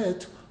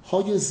achet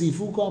hoya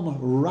zivugam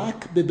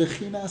rak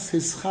bebechinas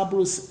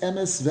hischabrus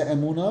emes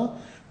ve'emuna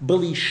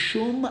beli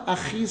shum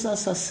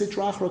achizas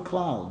hasitra achra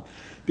klal.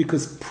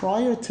 Because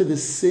prior to the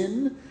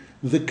sin,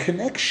 the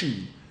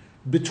connection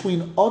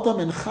between Adam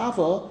and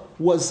Chava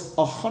was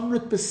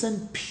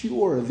 100%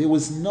 pure. There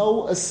was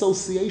no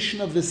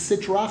association of the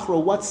Sitra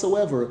Achra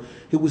whatsoever.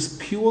 It was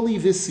purely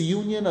this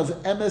union of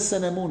Emes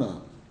and Emunah.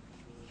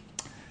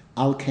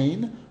 Al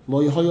Kain,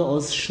 lo yehoya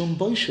oz shum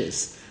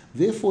boishes.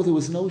 Therefore, there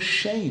was no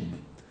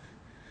shame.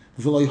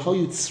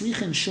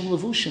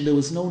 There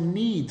was no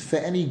need for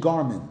any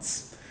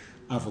garments.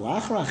 But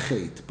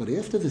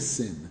after the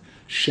sin,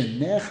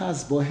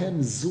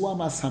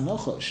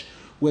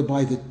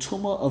 whereby the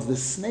tumah of the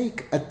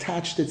snake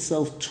attached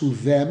itself to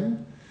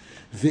them,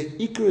 and the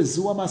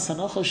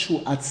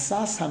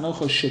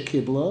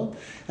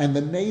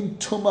main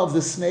tumah of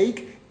the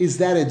snake is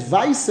that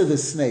advice of the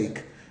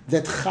snake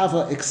that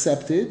Chava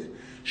accepted,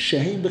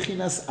 sheheim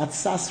bechinas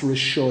atzas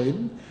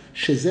rishoim,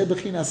 shezeh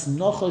bechinas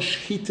nochosh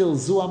hitil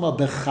zuama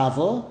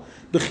bechava,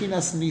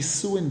 bechinas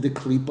nisuin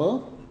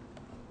deklipa,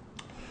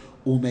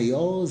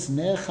 umeyoz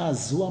necha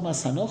zuama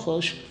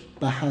sanochosh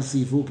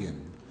bahazivugin.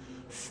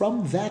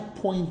 From that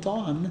point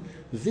on,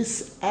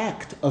 this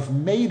act of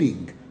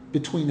mating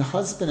between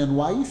husband and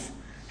wife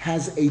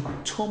has a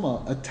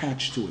tumah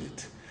attached to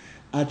it.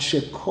 Ad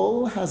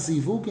shekol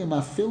hazivugim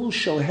afilu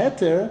shel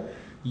heter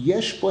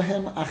yesh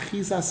bohem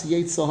achizas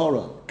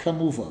yetzahara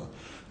kamuva,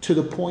 to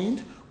the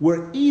point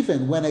where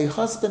even when a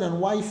husband and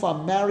wife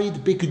are married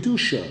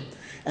bikdusha,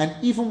 and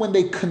even when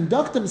they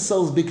conduct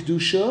themselves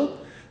bikdusha,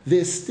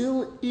 there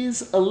still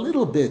is a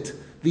little bit,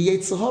 the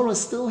yetzahara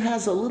still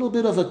has a little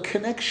bit of a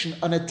connection,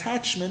 an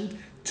attachment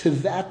to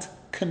that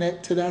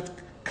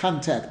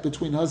contact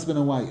between husband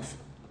and wife,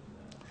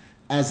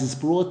 as is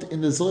brought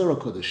in the Zohar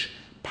Kodesh,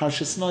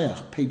 Parshas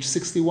Noach, page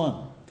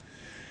 61.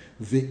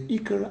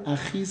 Ve'ikar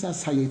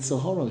achizas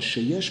hayetzahara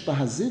sheyesh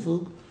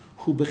bahazivug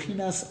hu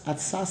bechinas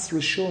atzas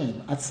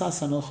rishoim,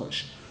 atzas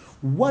anochosh.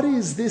 What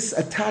is this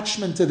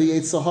attachment to the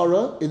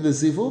yetzahara in the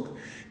zivug?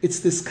 It's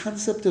this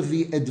concept of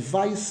the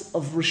advice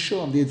of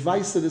Rishon, the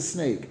advice of the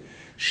snake.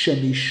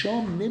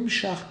 Shemishom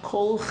nimshach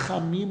kol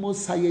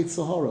chamimus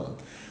hayetzahara.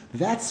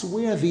 That's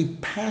where the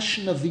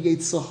passion of the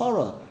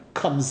yetzahara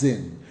comes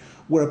in,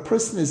 where a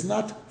person is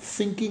not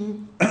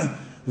thinking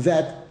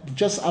that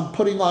just I'm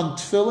putting on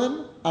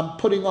tefillin, I'm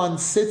putting on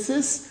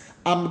tzitzis,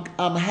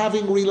 I'm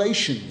having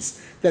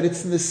relations, that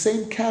it's in the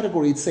same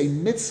category. It's a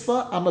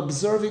mitzvah, I'm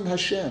observing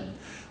Hashem.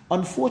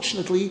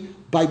 Unfortunately,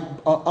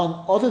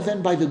 other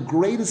than by the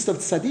greatest of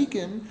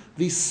tzaddikim,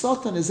 the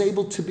Satan is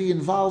able to be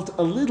involved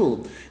a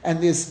little,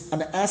 and there's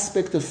an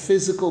aspect of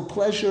physical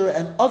pleasure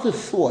and other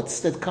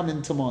thoughts that come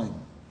into mind.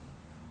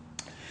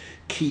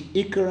 Ki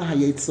ikar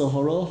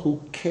hayetzahara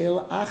hu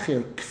kel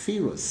acher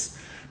kfirus,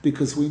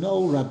 because we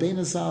know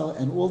Rabbeinu Zal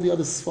and all the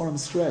other Sforim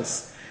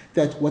stress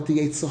that what the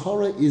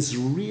yetzahara is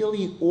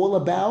really all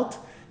about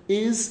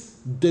is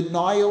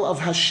denial of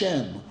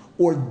Hashem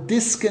or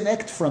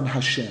disconnect from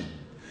Hashem.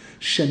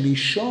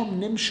 Shemishom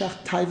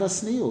nimshach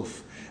taivas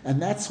niyuf, and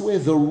that's where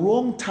the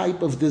wrong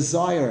type of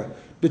desire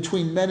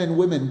between men and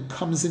women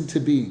comes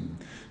into being.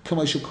 As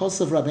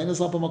Rabbeinu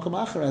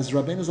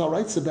Zal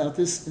writes about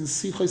this in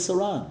Sichos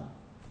Saran.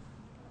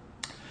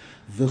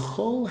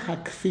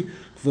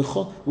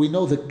 We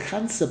know the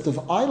concept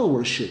of idol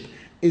worship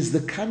is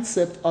the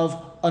concept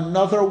of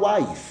another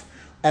wife.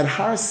 At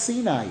Har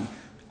Sinai,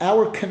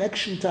 our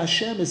connection to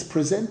Hashem is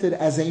presented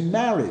as a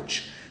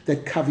marriage.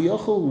 That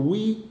Kaviochel,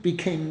 we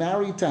became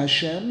married to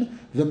Hashem.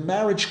 The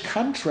marriage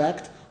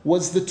contract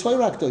was the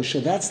Torah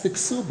Kedosha. That's the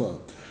Ksuba.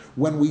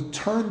 When we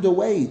turned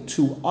away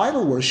to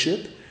idol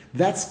worship,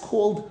 that's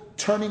called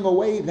turning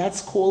away.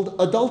 That's called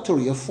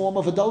adultery, a form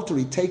of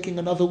adultery, taking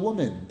another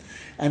woman.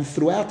 And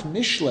throughout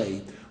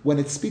Mishlei, when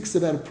it speaks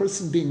about a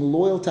person being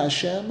loyal to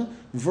Hashem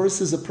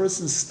versus a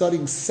person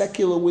studying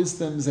secular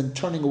wisdoms and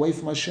turning away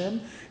from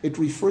Hashem, it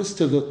refers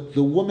to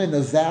the woman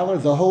of valor,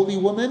 the holy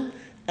woman,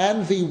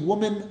 and the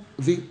woman,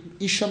 the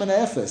Isha Min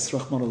Efes,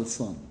 Rachmana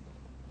Litzlan.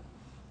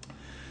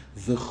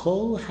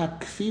 V'chol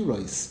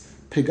hakfiros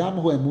pegam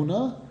hu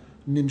emuna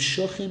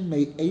nimshochim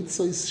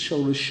me'etzois shel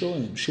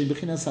rishoim shein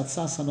bechinas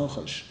atzas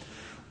hanochash.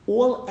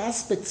 All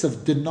aspects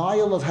of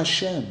denial of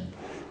Hashem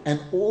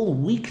and all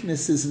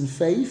weaknesses in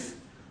faith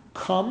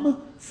come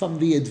from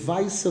the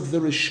advice of the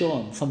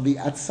Rishon, from the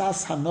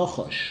atzas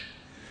hanochash.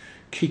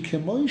 Ki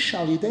kemoi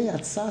shalidei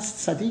atzas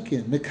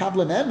tzadikim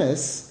mekablen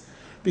emes.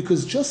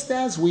 Because just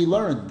as we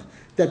learned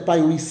that by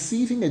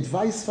receiving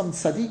advice from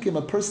tzaddikim,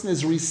 a person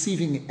is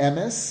receiving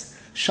emes,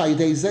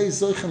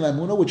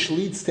 which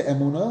leads to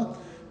emunah,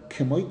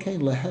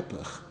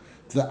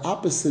 the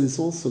opposite is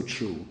also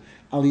true.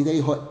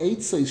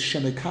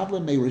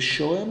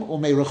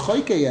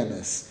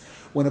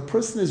 When a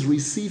person is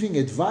receiving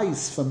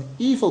advice from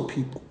evil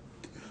people,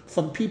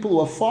 from people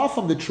who are far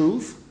from the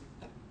truth,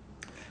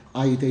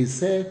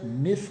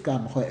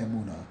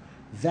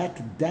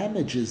 that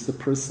damages the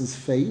person's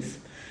faith,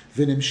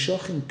 and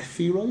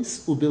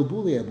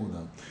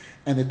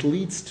it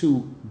leads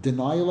to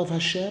denial of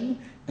Hashem,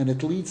 and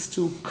it leads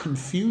to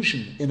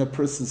confusion in a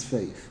person's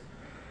faith.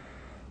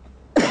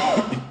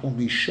 And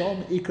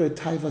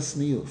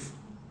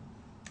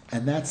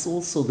that's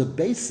also the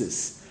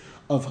basis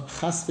of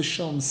chas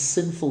v'shom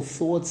sinful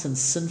thoughts and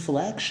sinful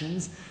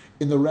actions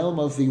in the realm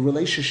of the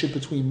relationship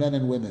between men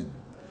and women.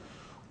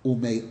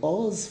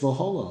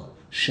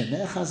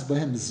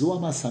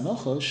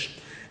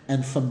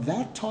 And from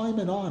that time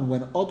and on,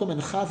 when Adam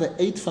and Chava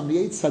ate from the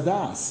Eitz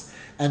Hadas,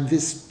 and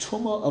this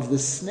tumah of the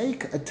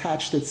snake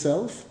attached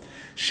itself,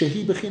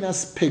 shehi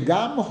bechinas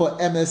pegam ho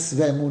emes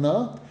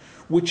ve'emuna,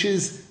 which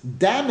is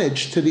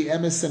damage to the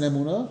emes and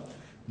emuna,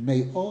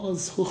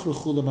 me'oz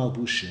huchrechu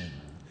l'malbushin.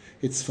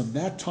 It's from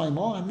that time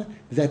on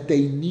that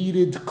they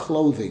needed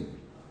clothing.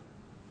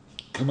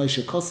 K'may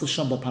shekos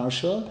l'sham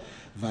b'parsha,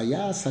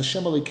 vayas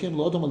Hashem Elokim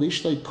l'odom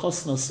al'ishtoi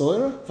kos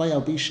nasoir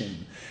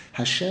vayalbishin.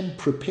 Hashem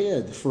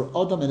prepared for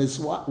Adam and his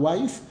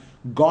wife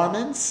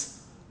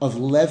garments of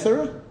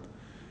leather,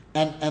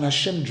 and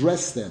Hashem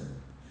dressed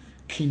them.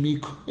 Ki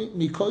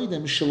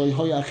mikoidem sheloi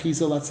hoya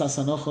achiza latzas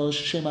anochos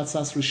shem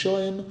atzas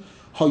rishoim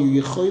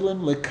hoyu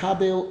yechoilem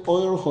lekabel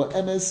oir ho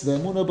emes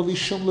ve'emuna b'li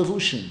shum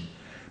levushin.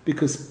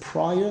 Because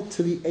prior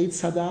to the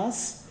Eitz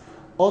Hadas,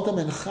 Adam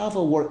and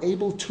Chava were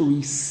able to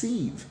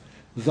receive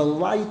the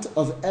light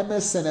of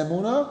emes and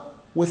emuna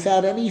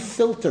without any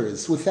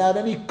filters, without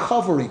any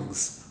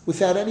coverings,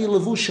 without any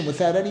levushim,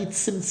 without any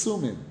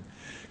tzimtzumim.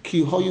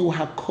 Ki hoyu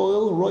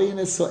hakoil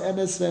royenes o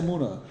emes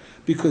ve'emuna.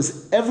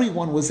 Because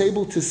everyone was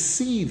able to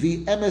see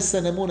the emes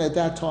and emuna at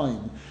that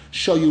time.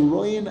 Shayu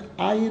royen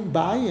ayin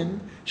ba'ayin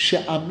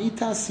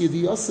she'amitas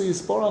yediyosei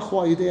yisborach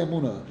ha'yidei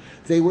emuna.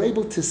 They were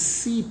able to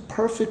see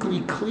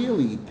perfectly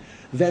clearly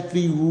that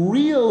the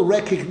real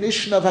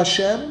recognition of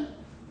Hashem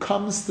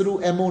comes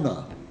through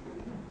emuna.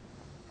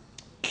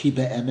 Ki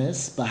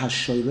be'emes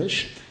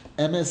b'hashoirish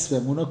emes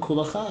ve'emuna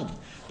kol echad.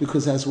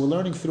 Because as we're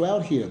learning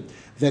throughout here,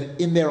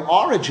 that in their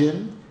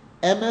origin,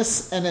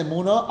 emes and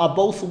emuna are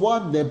both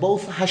one. They're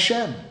both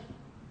Hashem.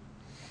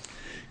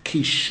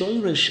 Ki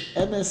shoirish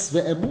emes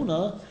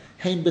ve'emuna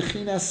heim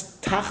bechinas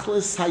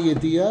tachlis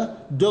hayediah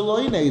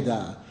deloi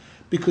neida.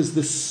 Because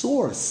the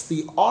source,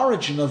 the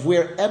origin of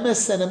where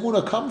emes and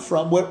emuna come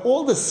from, where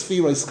all the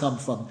spheres come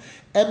from,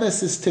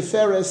 emes is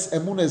Tiferes,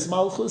 emuna is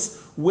Malchus.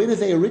 Where do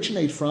they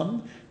originate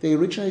from? They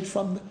originate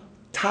from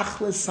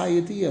tachlis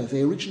hayediah.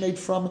 They originate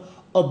from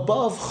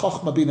above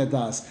Chochma Bina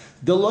Das.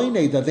 Deloi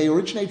neida, they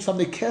originate from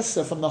the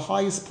Keser, from the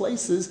highest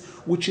places,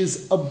 which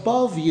is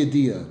above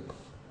Yediyah.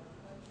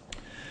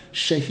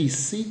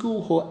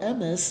 Shehisigu ho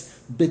emes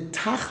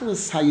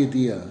betachlis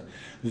hayediyah.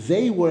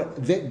 They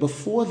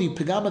before the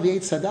Pegam of the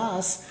Eitz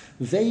Hadas,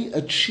 they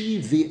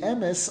achieved the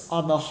emes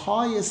on the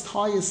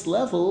highest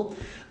level.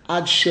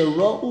 Ad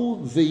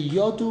shera'u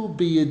v'yodu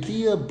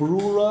b'yediyah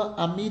brura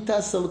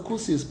amitas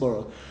elkusis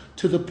bara,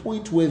 to the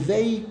point where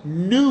they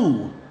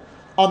knew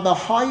on the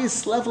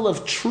highest level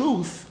of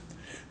truth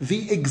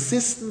the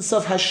existence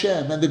of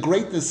Hashem and the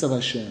greatness of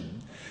Hashem.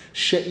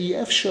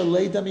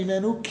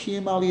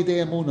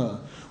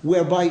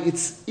 Whereby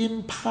it's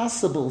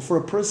impossible for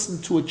a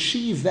person to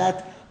achieve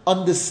that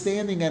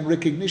understanding and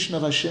recognition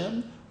of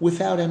Hashem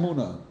without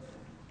emunah.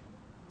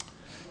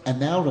 And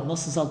now Rav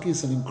Nasan Zal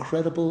gives an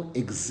incredible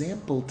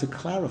example to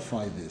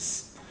clarify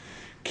this.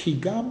 Ki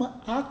gam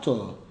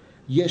ato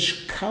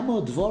yesh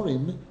kamo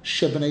dvorim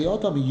shebnei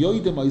adam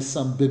yoidem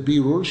oisam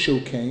bebirur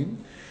shukein.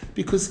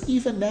 Because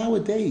even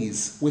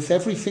nowadays, with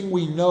everything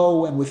we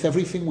know and with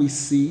everything we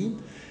see,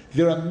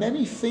 there are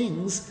many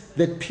things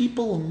that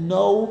people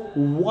know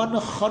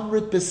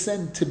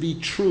 100% to be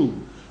true.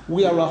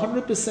 We are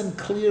 100%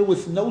 clear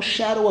with no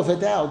shadow of a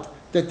doubt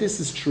that this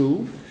is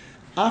true.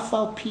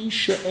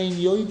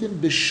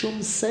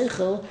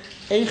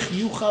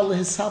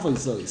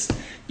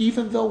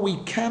 Even though we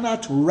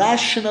cannot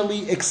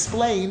rationally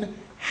explain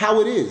how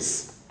it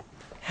is,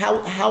 how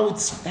it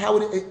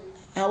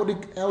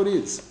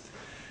is.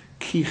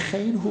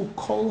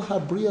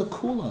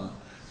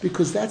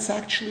 Because that's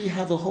actually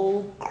how the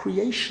whole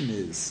creation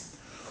is.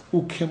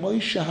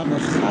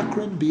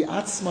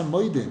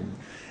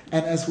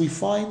 And as we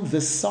find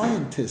the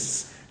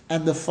scientists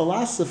and the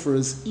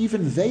philosophers,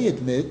 even they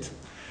admit,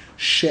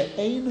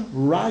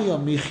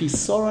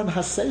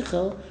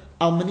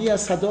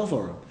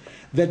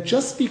 that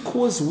just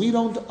because we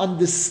don't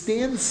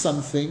understand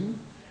something,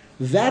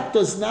 that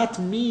does not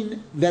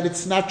mean that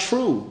it's not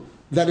true,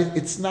 that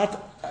it's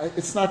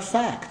not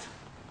fact.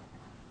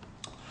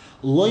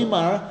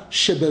 Loimar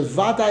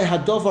shebevadai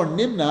hadovar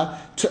nimna,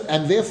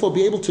 and therefore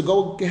be able to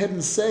go ahead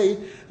and say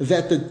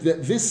that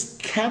this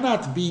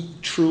cannot be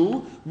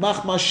true,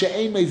 machma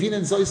she'ein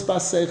mevinen zois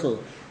basechel,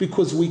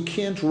 because we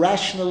can't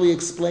rationally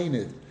explain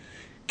it.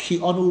 Ki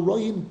anu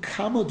roim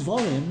kamo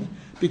dvarim,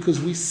 because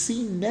we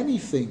see many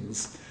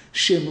things,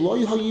 shem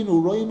lo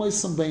hayinu roim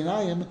oisam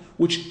beinayim,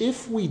 which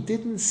if we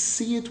didn't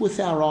see it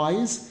with our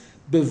eyes,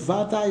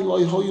 bevadai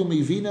lo hayu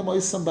mevinen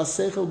oisam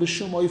basechel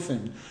b'shum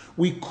oifen,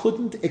 we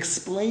couldn't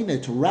explain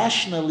it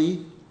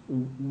rationally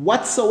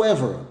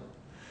whatsoever.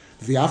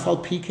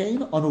 V'afal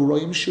pikein anu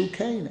roim shu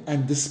kein,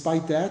 and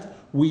despite that,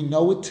 we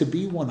know it to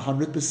be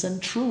 100%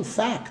 true,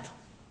 fact.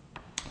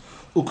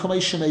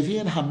 Ukamei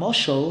shemevian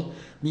hamoshel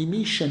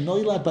mimi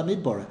shenoilad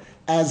bamidbar,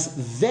 as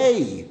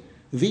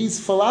these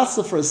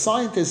philosophers,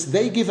 scientists,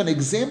 they give an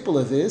example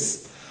of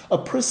this, a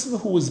person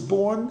who was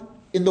born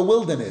in the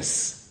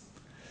wilderness,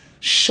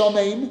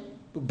 Shomeim,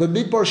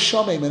 b'midbar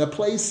Shomeim, in a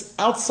place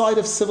outside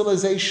of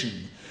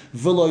civilization.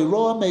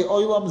 V'loy me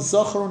oilam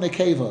zachar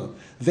nekeva.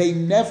 They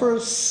never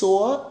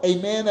saw a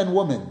man and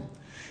woman.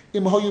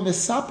 Im hoyu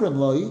misaprim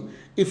loy,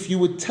 if you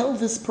would tell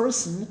this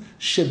person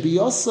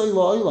shebiyosei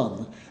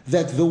la'olam,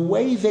 that the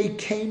way they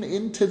came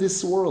into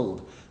this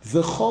world,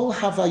 v'chol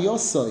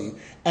havayosei,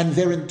 and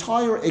their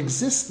entire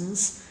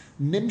existence,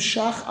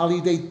 nimshach al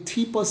yidei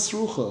tipa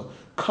srucha,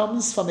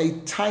 comes from a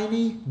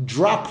tiny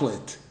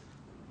droplet,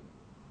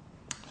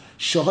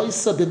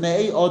 shahoisa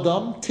b'mei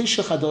adam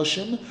tisha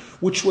chadoshim,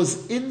 which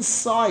was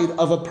inside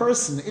of a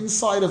person,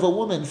 inside of a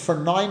woman for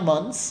 9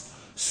 months,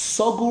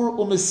 sogur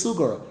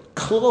umesugar,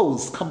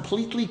 closed,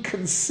 completely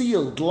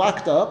concealed,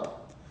 locked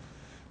up,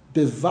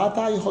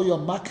 bevadai hoya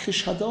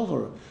makhish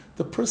hadover.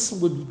 The person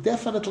would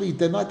definitely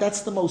deny,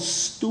 that's the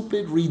most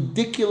stupid,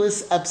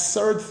 ridiculous,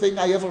 absurd thing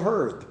I ever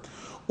heard.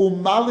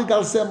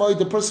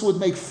 The person would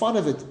make fun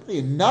of it. Are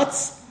you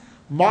nuts?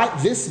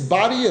 This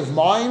body of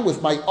mine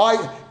with my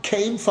eye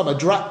came from a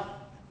drop.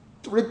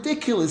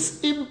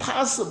 Ridiculous,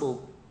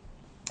 impossible.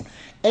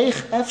 How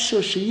is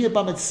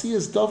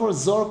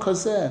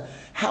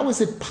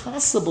it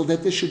possible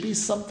that there should be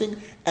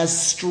something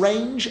as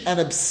strange and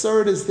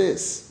absurd as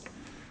this?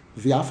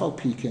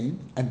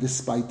 And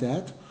despite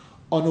that,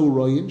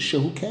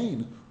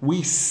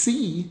 we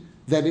see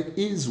that it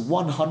is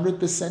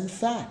 100%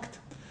 fact.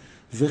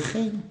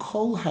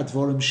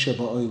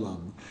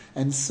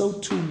 And so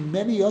too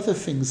many other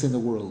things in the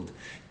world.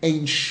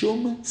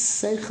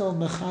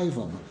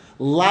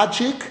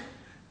 Logic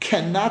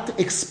cannot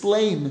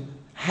explain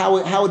how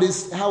it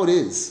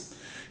is.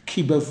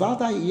 Ki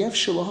bevadai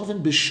yefshel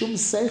ohaven b'shum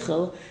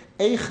seichel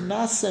eich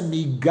nase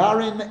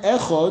migarin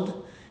echod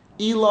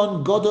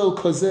ilon godol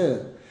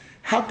kozeh.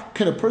 How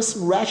can a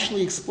person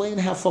rationally explain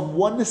how from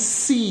one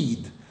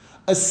seed,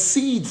 a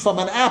seed from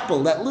an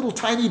apple, that little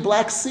tiny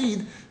black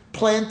seed,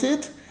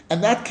 planted,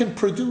 and that can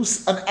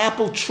produce an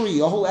apple tree,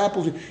 a whole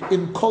apple tree,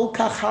 in kol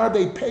kach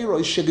harbe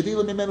peiros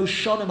shegedilim imenu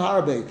shonim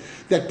harbe,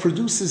 that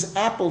produces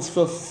apples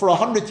for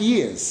 100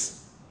 years.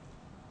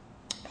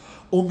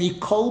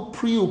 Umikol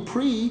priu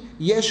pri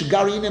yesh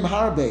garinim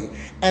harbe,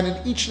 and in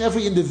each and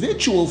every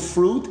individual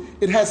fruit,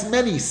 it has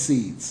many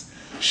seeds.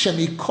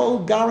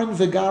 Shemikol garin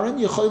vegarin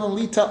yecholim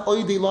lita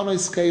oidi lono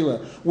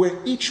iskela, where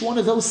each one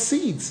of those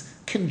seeds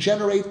can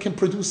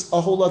produce a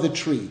whole other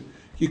tree.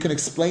 You can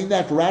explain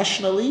that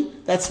rationally.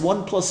 That's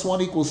 1 + 1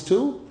 =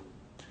 2.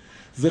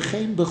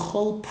 V'chein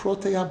b'chol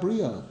protei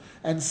habriya,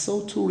 and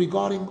so too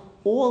regarding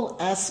all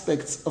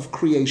aspects of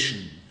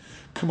creation.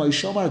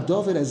 K'moishomar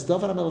David, as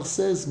David HaMelech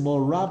says,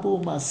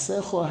 Morabu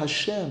Masecho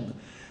Hashem,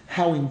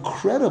 how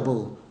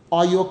incredible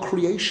are your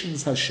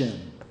creations,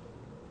 Hashem.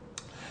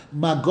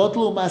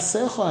 Magodlu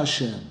Masecho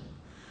Hashem,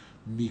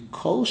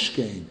 Mikol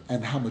Shkein,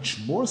 and how much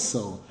more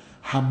so,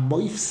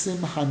 Hamoifsim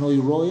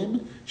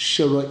Hanoiroim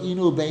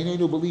Sherainu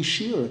Beinenu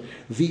B'Lishir,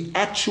 the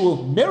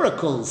actual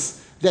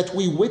miracles that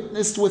we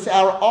witnessed with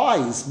our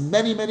eyes,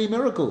 many, many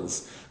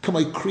miracles.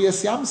 Kamay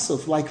Kriyas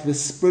Yamsuf, like the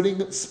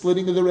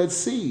splitting of the Red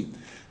Sea,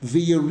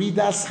 the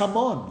Yeridas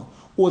Hamon,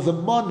 or the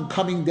Mon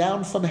coming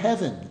down from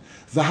heaven,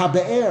 the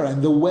Habe'er,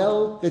 and the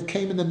well that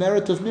came in the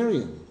merit of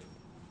Miriam.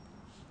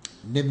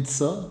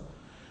 Nimtza,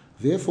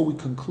 therefore we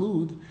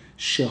conclude,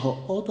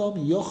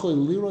 Sheha'odam Yochel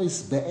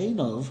Lirois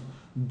Be'enov,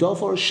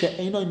 Dovar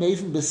She'enoi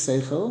Mevin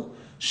B'Seichel,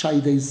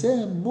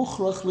 Shaydezeh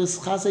Muchrach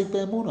L'Schazek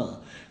Be'emuna,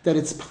 that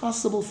it's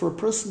possible for a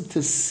person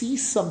to see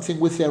something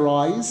with their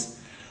eyes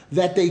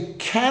that they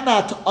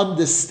cannot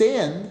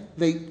understand.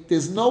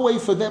 There's no way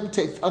for them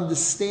to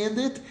understand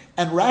it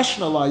and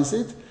rationalize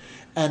it,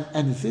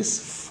 and this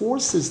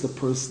forces the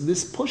person,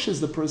 this pushes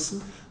the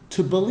person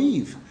to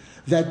believe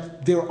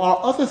that there are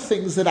other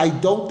things that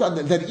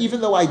that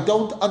even though I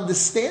don't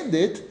understand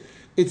it,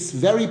 it's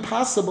very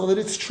possible that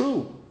it's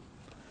true.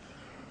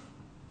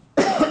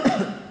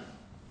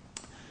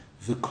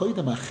 The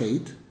koydem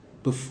achet,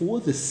 before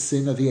the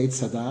sin of the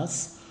Eitz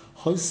Hadas,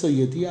 hoysa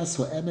yedias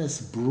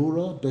ho'emes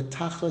brura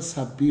betachas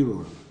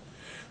habirur.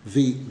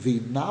 The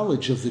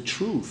knowledge of the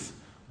truth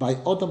by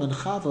Adam and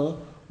Chava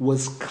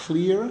was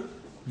clear,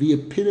 the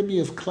epitome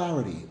of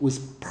clarity, was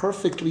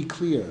perfectly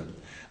clear.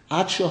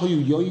 To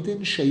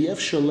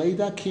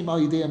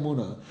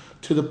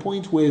the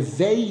point where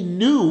they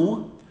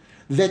knew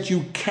that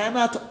you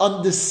cannot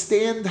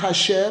understand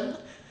Hashem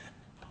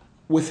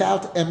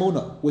without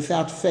emunah,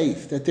 without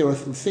faith, that there are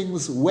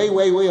things way,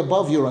 way, way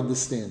above your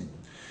understanding.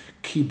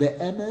 Ki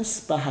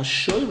be'emes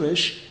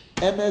b'hashoirish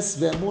emes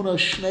ve'emunah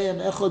shneim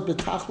echad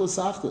betachlos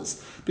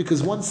achdos.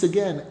 Because once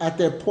again, at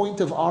their point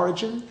of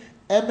origin,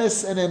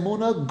 emes and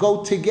emunah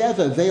go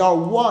together. They are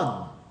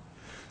one.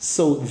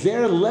 So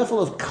their level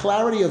of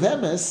clarity of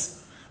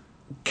emes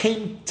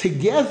came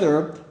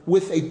together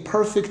with a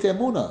perfect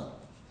emunah.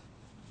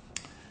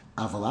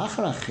 Aval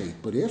achar achet,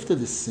 but after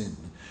the sin,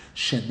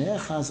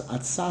 shenechaz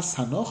atzas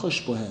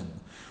hanochosh bohem,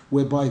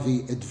 whereby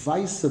the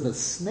advice of a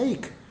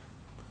snake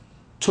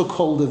took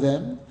hold of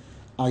them,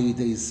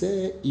 ayidei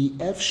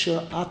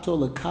efsher ato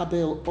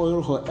lekabel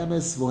oir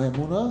ho'emes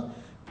vohemuna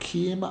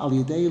kim al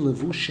yidei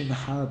levushin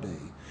harbe.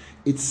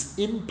 It's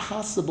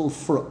impossible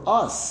for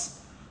us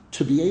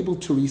to be able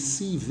to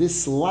receive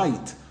this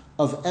light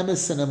of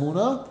emes and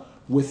emunah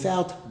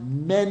without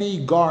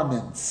many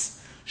garments.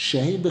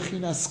 Shehem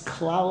bechinas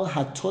klal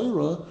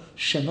haTorah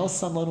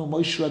shenosan lanu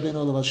Moshe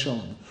Rabbeinu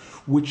levashon,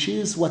 which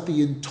is what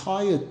the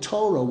entire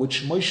Torah,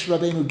 which Moshe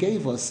Rabbeinu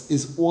gave us,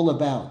 is all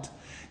about.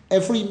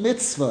 Every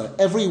mitzvah,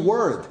 every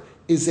word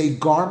is a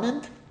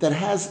garment that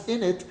has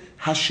in it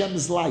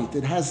Hashem's light.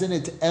 It has in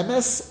it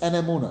emes and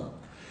emunah.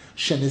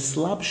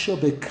 Shenislabsha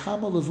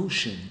bekama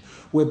levushin,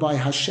 whereby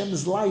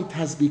Hashem's light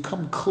has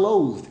become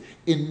clothed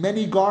in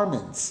many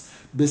garments.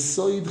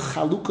 Besoid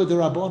Halakha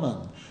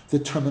derabanan, the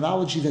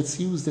terminology that's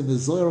used in the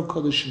Zohar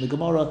Kodesh and the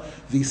Gemara,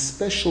 the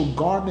special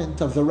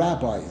garment of the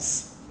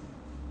rabbis.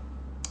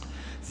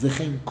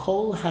 V'chein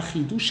kol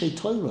hachidushay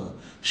Torah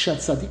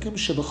shatzadikim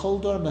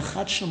shebechol dor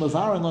mechatshnu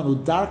mevarin lanu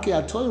darkei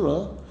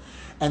haTorah,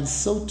 and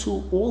so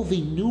too all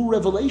the new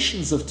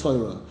revelations of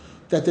Torah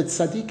that the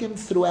tzaddikim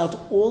throughout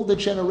all the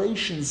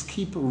generations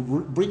keep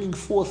bringing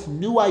forth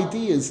new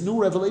ideas, new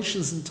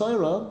revelations in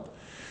Torah,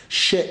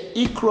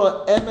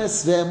 she'ikra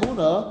emes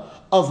ve'emunah,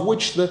 of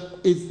which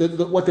what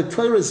the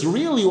Torah is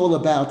really all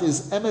about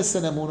is emes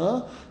and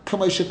emunah,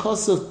 k'may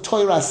shekosav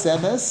Torahs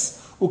emes,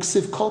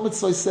 uksiv kol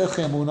mitzvosech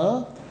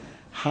emunah,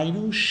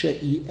 hainu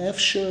she'i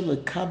efsher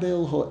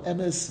lekabel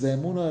ho'emes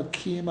ve'emunah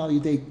kiyim al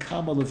yidei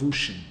kama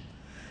levushin.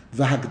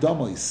 Therefore,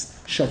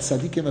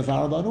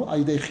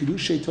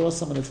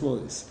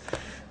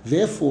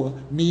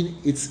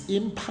 it's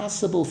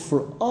impossible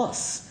for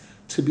us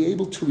to be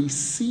able to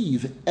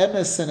receive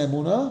emes and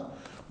emunah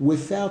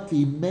without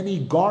the many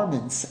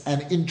garments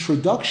and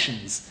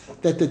introductions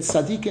that the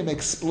tzaddikim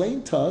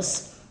explain to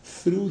us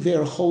through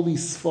their holy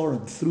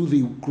sforim, through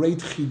the great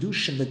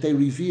chidushim that they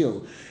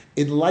reveal,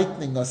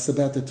 enlightening us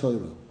about the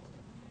Torah.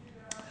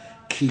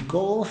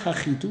 Kigol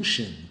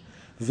hachidushim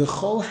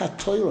v'chol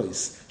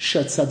hatoros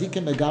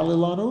shetzadikim megale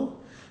lanu,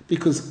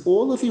 because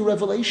all of the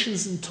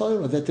revelations in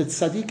Torah that the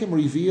tzaddikim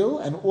reveal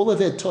and all of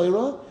their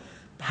Torah,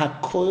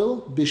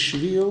 hakoil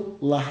b'shvil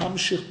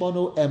lahamshich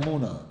banu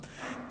emuna.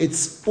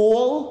 It's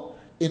all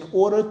in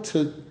order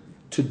to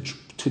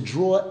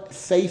draw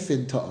faith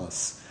into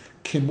us.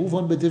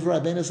 Kimuvon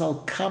b'divrei Rabbeinu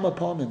Zal kam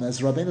upon him, as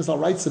Rabbeinu Zal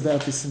writes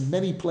about this in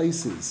many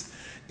places,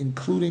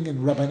 including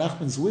in Rabbi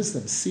Nachman's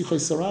Wisdom,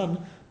 Sichos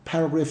Saran,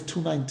 paragraph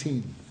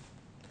 219.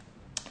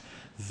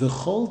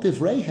 V'chol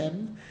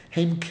divreihem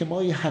hem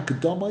k'moy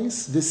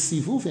hakdomos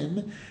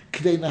v'sivuvim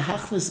k'dei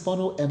nahachnis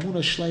banu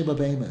emuna shleima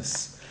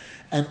b'emes.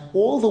 And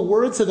all the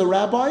words of the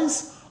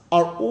rabbis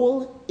are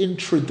all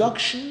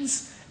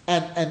introductions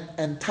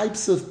and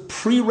types of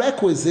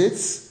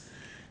prerequisites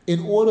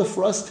in order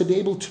for us to be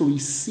able to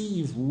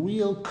receive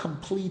real,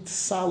 complete,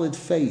 solid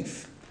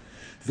faith.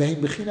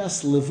 V'hem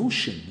b'chinas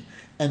levushin,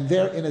 and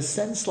they're in a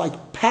sense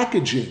like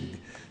packaging.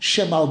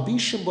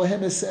 Shemalbishim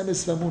bohem es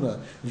emes v'emuna.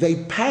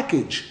 They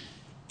package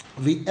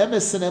the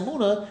emes and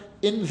emuna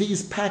in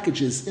these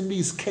packages, in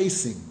these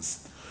casings.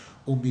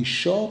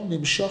 Umishom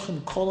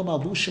nimshochem kol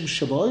malbushim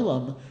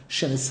sheboilam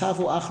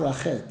shenesavu achar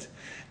achet.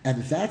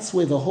 And that's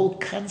where the whole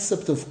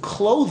concept of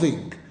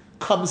clothing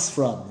comes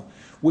from,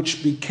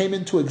 which came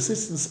into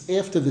existence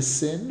after the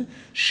sin.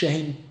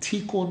 Shehem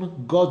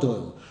tikun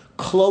godol.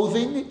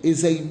 Clothing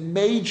is a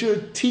major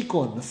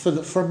tikkun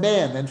for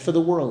man and for the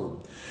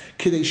world.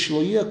 So that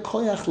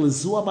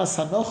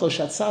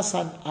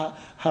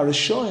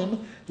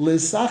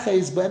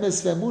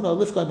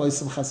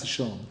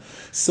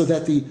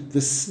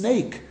the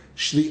snake,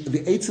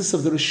 the eitzes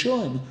of the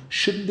Rishonim,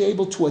 shouldn't be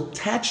able to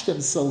attach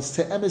themselves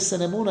to emes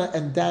and emunah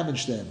and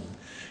damage them.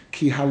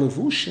 Ki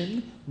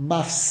halavushin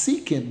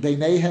mafsikim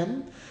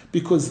beinehem,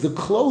 because the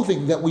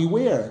clothing that we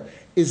wear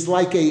is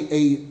like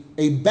a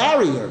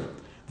barrier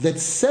that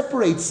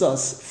separates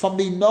us from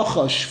the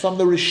nochash, from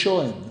the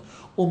Rishonim.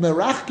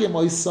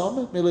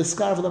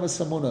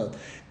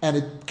 And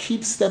it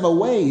keeps them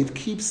away, it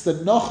keeps the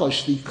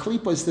nochash, the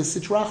klipos, the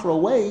sitrachra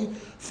away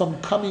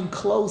from coming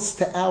close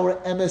to our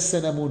emes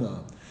and emunah.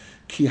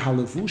 Ki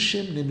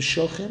halevushim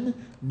nimshochim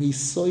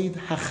misoid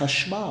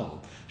hachashmal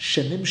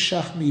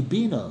shenimshach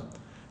mibina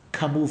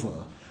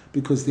kamuva,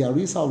 because the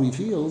Arizal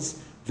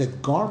reveals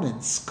that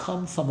garments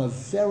come from a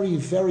very,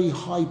 very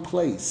high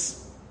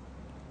place.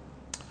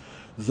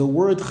 The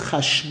word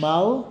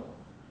chashmal,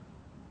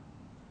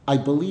 I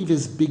believe,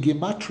 is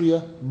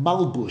bigimatria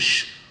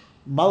malbush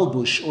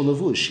or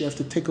lavush. You have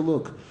to take a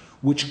look,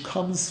 which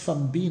comes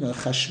from bina.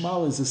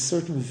 Chashmal is a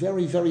certain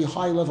very, very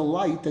high level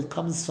light that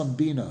comes from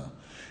bina,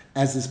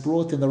 as is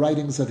brought in the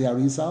writings of the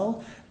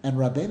Arizal, and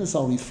Rabbeinu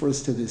Zal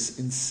refers to this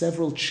in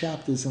several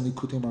chapters in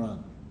Likutey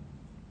Moharan.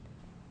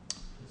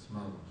 It's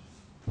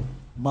malbush.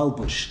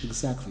 Malbush,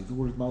 exactly, the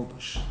word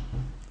malbush.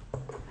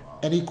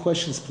 Any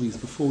questions, please,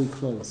 before we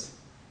close?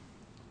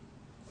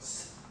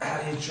 How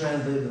do you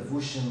translate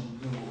levushim,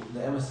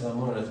 the emes and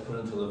emunah that's put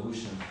into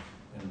levushim,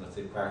 in, let's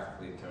say,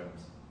 practically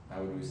terms?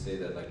 How would we say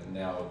that, like,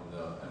 now the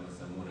emes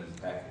and emunah is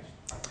packaged?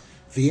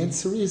 The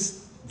answer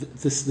is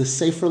the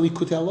Sefer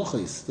Likutey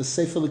Halakhos, the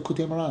Sefer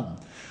Likutey Moharan.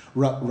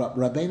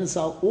 Rabbeinu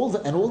Zal, all the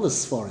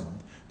Sforim,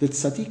 the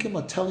tzaddikim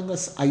are telling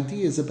us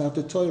ideas about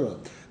the Torah.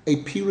 A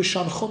Pirush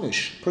on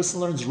Chumash, person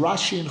learns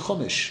Rashi and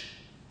Chumash.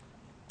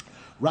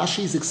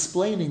 Rashi is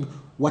explaining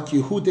what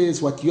Yehuda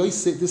is, what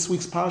Yosef, this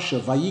week's parsha,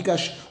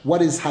 Vayigash,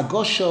 what is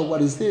Hagosha,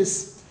 what is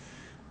this.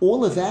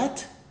 All of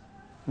that,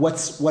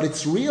 what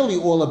it's really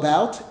all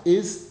about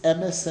is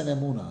emes and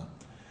emunah.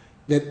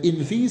 That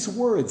in these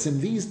words,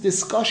 in these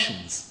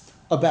discussions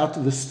about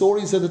the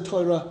stories of the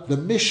Torah, the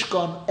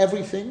Mishkan,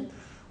 everything,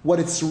 what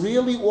it's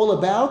really all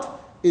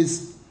about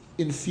is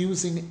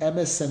infusing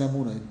emes and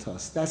emunah into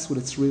us. That's what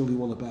it's really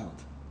all about.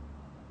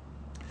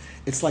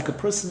 It's like a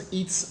person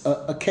eats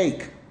a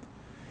cake,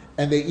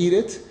 and they eat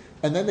it,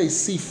 and then they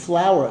see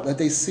flour, that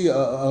they see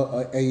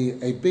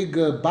a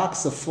big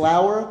box of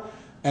flour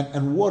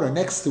and water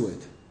next to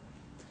it.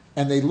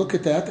 And they look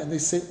at that and they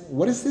say,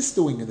 what is this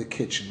doing in the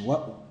kitchen?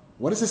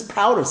 What is this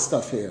powder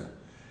stuff here?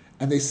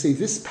 And they say,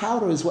 this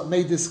powder is what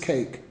made this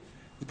cake.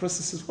 The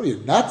person says, what are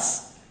you,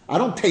 nuts? I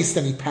don't taste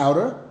any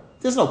powder.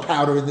 There's no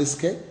powder in this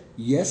cake.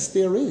 Yes,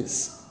 there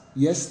is.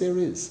 Yes, there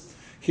is.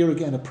 Here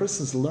again, a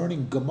person's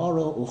learning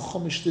Gemara or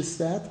Chumash, this,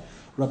 that.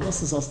 Rabbi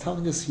Nasan was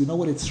telling us, you know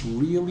what it's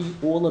really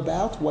all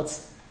about?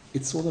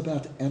 It's all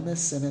about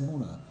emes and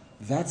emunah.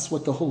 That's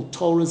what the whole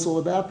Torah is all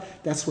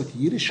about. That's what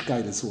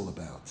Yiddishkeit is all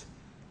about.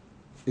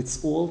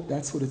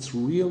 That's what it's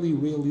really,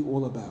 really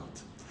all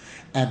about.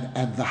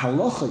 And the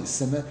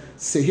Halakhos,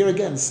 so here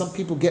again, some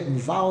people get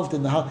involved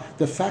in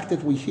the fact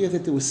that we hear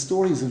that there were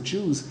stories of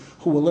Jews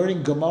who were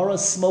learning Gemara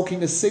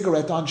smoking a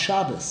cigarette on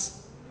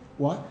Shabbos.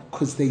 Why?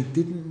 Because they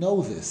didn't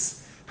know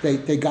this.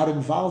 They got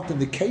involved in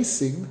the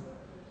casing,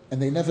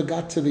 and they never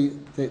got to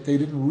they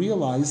didn't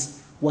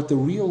realize what the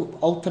real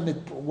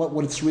ultimate,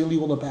 what it's really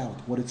all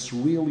about. What it's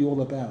really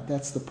all about.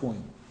 That's the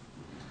point.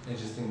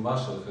 Interesting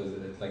mashal, because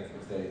it's like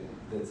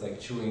it's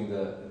like chewing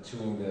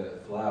the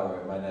flour.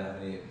 It might not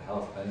have any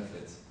health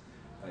benefits.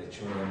 By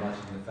chewing and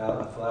munching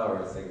the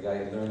flour, it's like a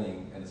guy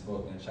learning and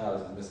smoking and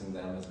Shabbos and missing the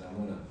emes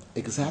and emunah.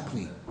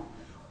 Exactly.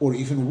 Or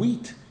even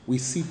wheat. We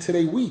see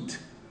today wheat,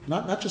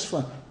 not just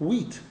flour,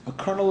 wheat, a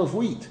kernel of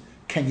wheat.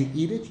 Can you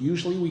eat it?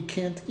 Usually we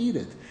can't eat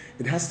it.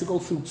 It has to go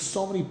through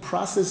so many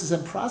processes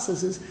and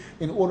processes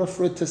in order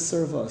for it to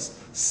serve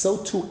us. So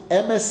too,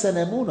 emes and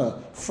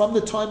emunah, from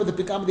the time of the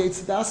Pigam de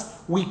Eitzadas,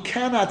 we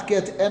cannot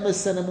get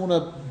emes and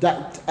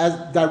emunah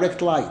as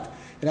direct light.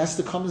 It has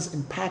to come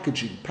in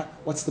packaging.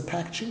 What's the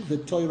packaging? The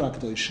Torah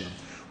Kedosha.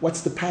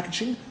 What's the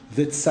packaging?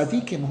 The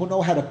tzaddikim who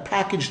know how to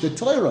package the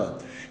Torah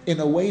in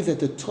a way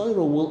that the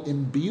Torah will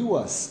imbue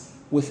us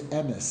with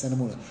emes and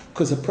emunah.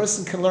 Because a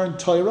person can learn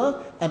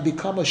Torah and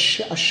become a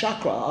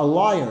shakra, a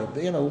liar,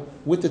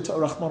 with the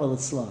Torah, Rahman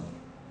al-Islam.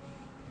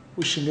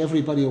 Wishing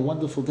everybody a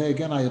wonderful day.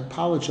 Again, I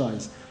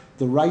apologize.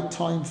 The right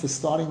time for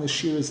starting the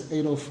shir is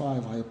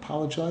 8:05. I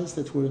apologize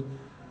that we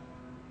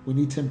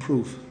need to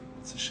improve.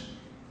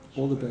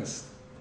 All the best.